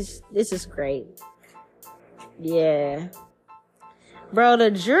 This is great. Yeah. Bro,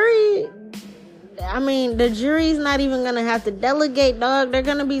 the jury's not even gonna have to delegate, dog. They're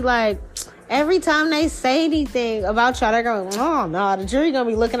gonna be like, every time they say anything about y'all, they're going, oh, no, the jury gonna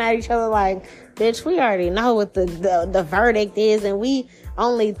be looking at each other like, bitch, we already know what the verdict is, and we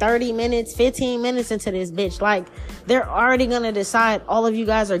only 30 minutes, 15 minutes into this bitch. Like, they're already gonna decide all of you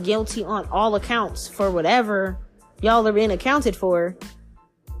guys are guilty on all accounts for whatever y'all are being accounted for,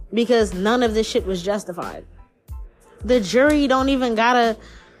 because none of this shit was justified. The jury don't even gotta,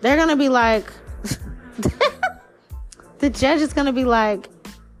 they're gonna be like, the judge is gonna be like,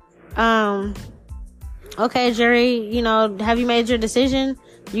 okay, jury, have you made your decision?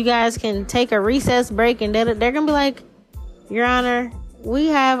 You guys can take a recess break, and they're gonna be like, Your Honor, we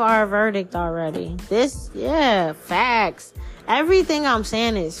have our verdict already. Facts. Everything I'm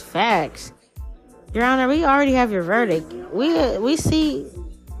saying is facts. Your Honor, we already have your verdict. We see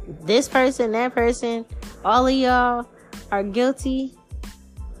this person, that person, all of y'all are guilty.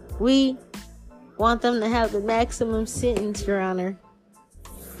 We want them to have the maximum sentence, Your Honor.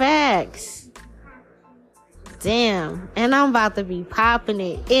 Facts. Damn. And I'm about to be popping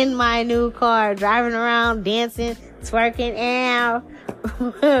it in my new car, driving around, dancing, twerking, and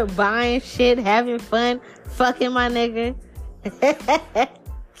buying shit, having fun, fucking my nigga.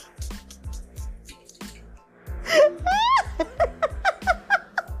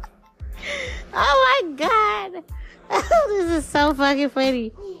 Oh my god. This is so fucking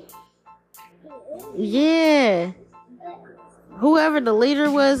funny. Yeah. Whoever the leader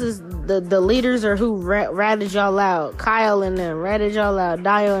was is the leaders are who ratted y'all out. Kyle and them ratted y'all out.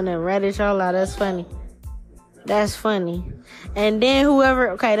 Dio and them ratted y'all out. That's funny. And then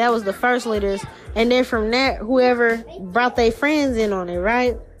okay, that was the first leaders. And then from that, whoever brought their friends in on it,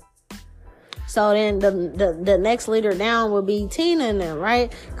 right? So then the next leader down would be Tina and them,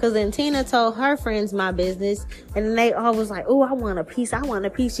 right? Because then Tina told her friends my business. And then they all was like, oh, I want a piece.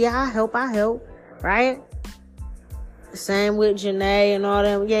 Yeah, I help. Right? Same with Janae and all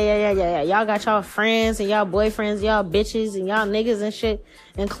them. Yeah. Y'all got y'all friends and y'all boyfriends, y'all bitches and y'all niggas and shit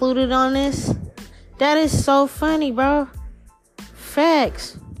included on this. That is so funny, bro.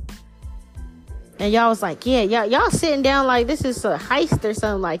 Facts. And y'all was like, yeah, y'all sitting down like this is a heist or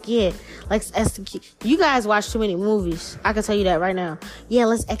something. Like, yeah, let's execute. You guys watch too many movies. I can tell you that right now. Yeah,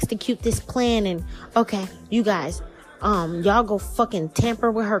 let's execute this plan. And okay, you guys, y'all go fucking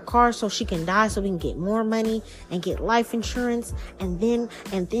tamper with her car so she can die so we can get more money and get life insurance and then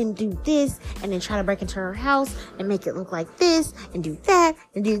do this and then try to break into her house and make it look like this and do that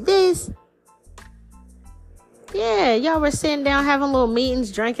and do this. Yeah, y'all were sitting down having little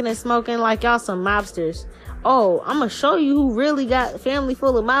meetings, drinking and smoking like y'all some mobsters. Oh, I'm gonna show you who really got a family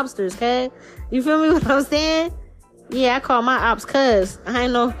full of mobsters, cuz. You feel me what I'm saying? Yeah, I call my ops cuz. I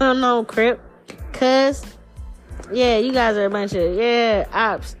ain't no crip. Cuz. Yeah, you guys are a bunch of,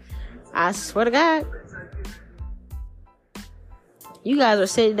 ops. I swear to God. You guys are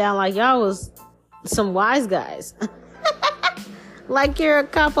sitting down like y'all was some wise guys. Like you're a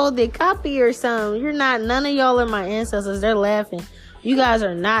capo de copy or something. You're not, none of y'all are my ancestors. They're laughing. You guys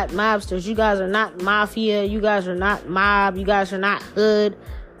are not mobsters. You guys are not mafia. You guys are not mob. You guys are not hood.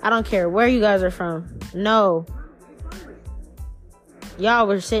 I don't care where you guys are from. No. Y'all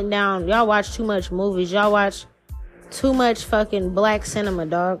were sitting down. Y'all watch too much movies. Y'all watch too much fucking black cinema,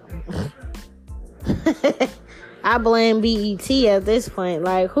 dog. I blame BET at this point.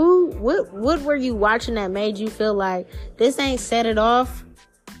 Like, what were you watching that made you feel like this ain't Set It Off?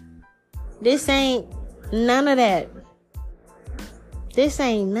 This ain't none of that. This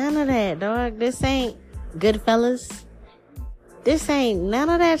ain't none of that, dog. This ain't Goodfellas. This ain't none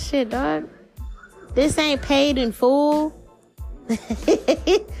of that shit, dog. This ain't Paid in Full.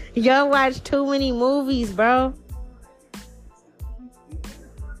 Y'all watch too many movies, bro.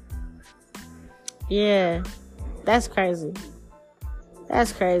 Yeah. That's crazy.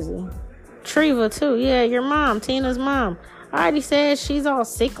 That's crazy. Treva, too. Yeah, your mom. Tina's mom. I already said she's all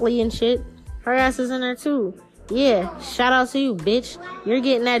sickly and shit. Her ass is in there, too. Yeah, shout out to you, bitch. You're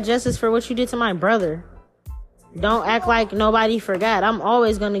getting that justice for what you did to my brother. Don't act like nobody forgot. I'm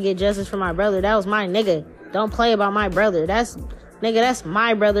always gonna get justice for my brother. That was my nigga. Don't play about my brother. That's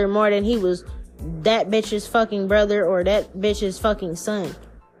my brother more than he was that bitch's fucking brother or that bitch's fucking son.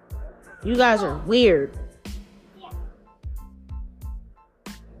 You guys are weird.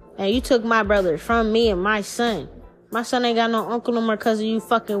 And you took my brother from me and my son. My son ain't got no uncle no more because of you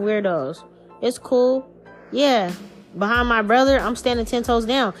fucking weirdos. It's cool. Yeah. Behind my brother, I'm standing 10 toes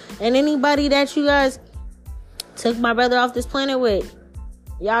down. And anybody that you guys took my brother off this planet with,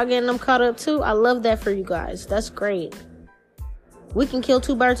 y'all getting them caught up too. I love that for you guys. That's great. We can kill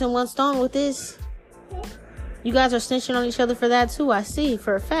 2 birds in 1 stone with this. You guys are snitching on each other for that too. I see.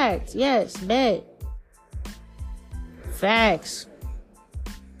 For a fact. Yes. Bet. Facts.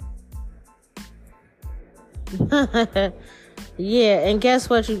 Yeah, and guess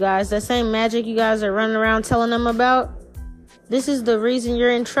what, you guys? That same magic you guys are running around telling them about, this is the reason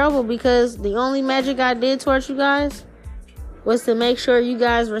you're in trouble, because the only magic I did towards you guys was to make sure you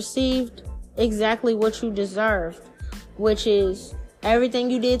guys received exactly what you deserved, which is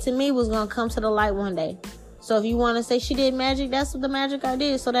everything you did to me was going to come to the light one day. So if you want to say she did magic, that's what the magic I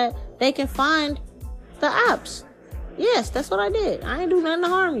did, so that they can find the ops. Yes, that's what I did. I ain't do nothing to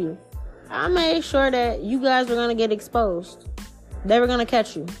harm you. I made sure that you guys were going to get exposed. They were going to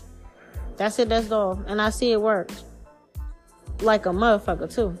catch you. That's it, that's all. And I see it worked. Like a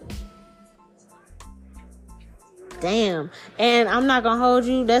motherfucker, too. Damn. And I'm not going to hold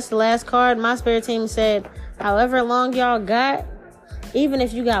you. That's the last card. My spirit team said, however long y'all got, even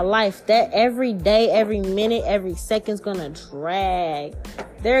if you got life, that every day, every minute, every second's going to drag.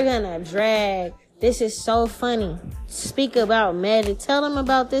 They're going to drag. This is so funny. Speak about magic. Tell them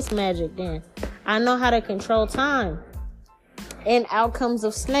about this magic then. I know how to control time and outcomes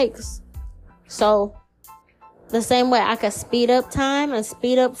of snakes. So, the same way I could speed up time and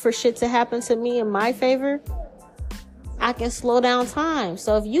speed up for shit to happen to me in my favor, I can slow down time.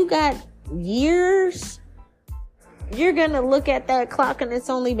 So, if you got years, you're going to look at that clock and it's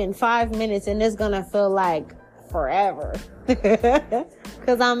only been 5 minutes and it's going to feel like forever.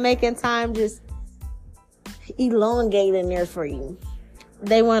 Because I'm making time just elongate in there for you.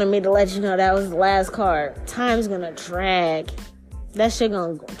 They wanted me to let you know that was the last card. Time's gonna drag. That shit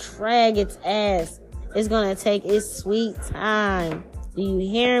gonna drag its ass. It's gonna take its sweet time. Do you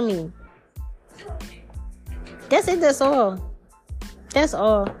hear me? That's it. That's all. That's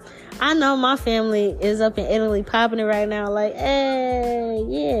all. I know my family is up in Italy popping it right now. Like, hey,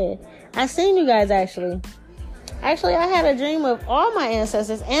 yeah. I seen you guys actually. Actually, I had a dream of all my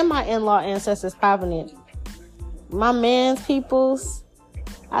ancestors and my in-law ancestors popping it. My man's peoples.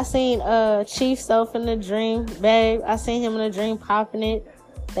 I seen Chief Self in the dream, babe. I seen him in the dream popping it.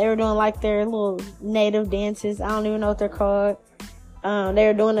 They were doing like their little native dances. I don't even know what they're called. They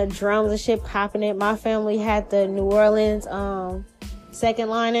were doing the drums and shit, popping it. My family had the New Orleans second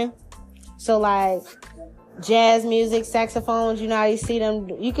lining. So like jazz music, saxophones, you know how you see them.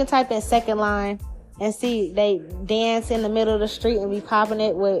 You can type in second line and see they dance in the middle of the street and be popping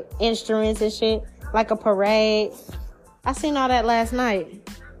it with instruments and shit, like a parade. I seen all that last night.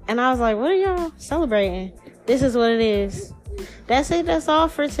 And I was like, what are y'all celebrating? This is what it is. That's it. That's all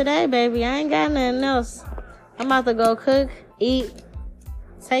for today, baby. I ain't got nothing else. I'm about to go cook, eat,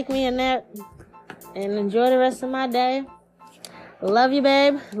 take me a nap, and enjoy the rest of my day. Love you,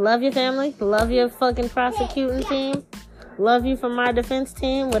 babe. Love your family. Love your fucking prosecuting team. Love you from my defense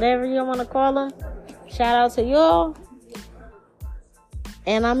team, whatever you want to call them. Shout out to y'all.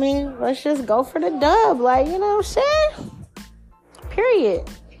 And I mean, let's just go for the dub. Like, you know what I'm saying? Period.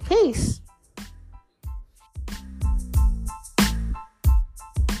 Peace.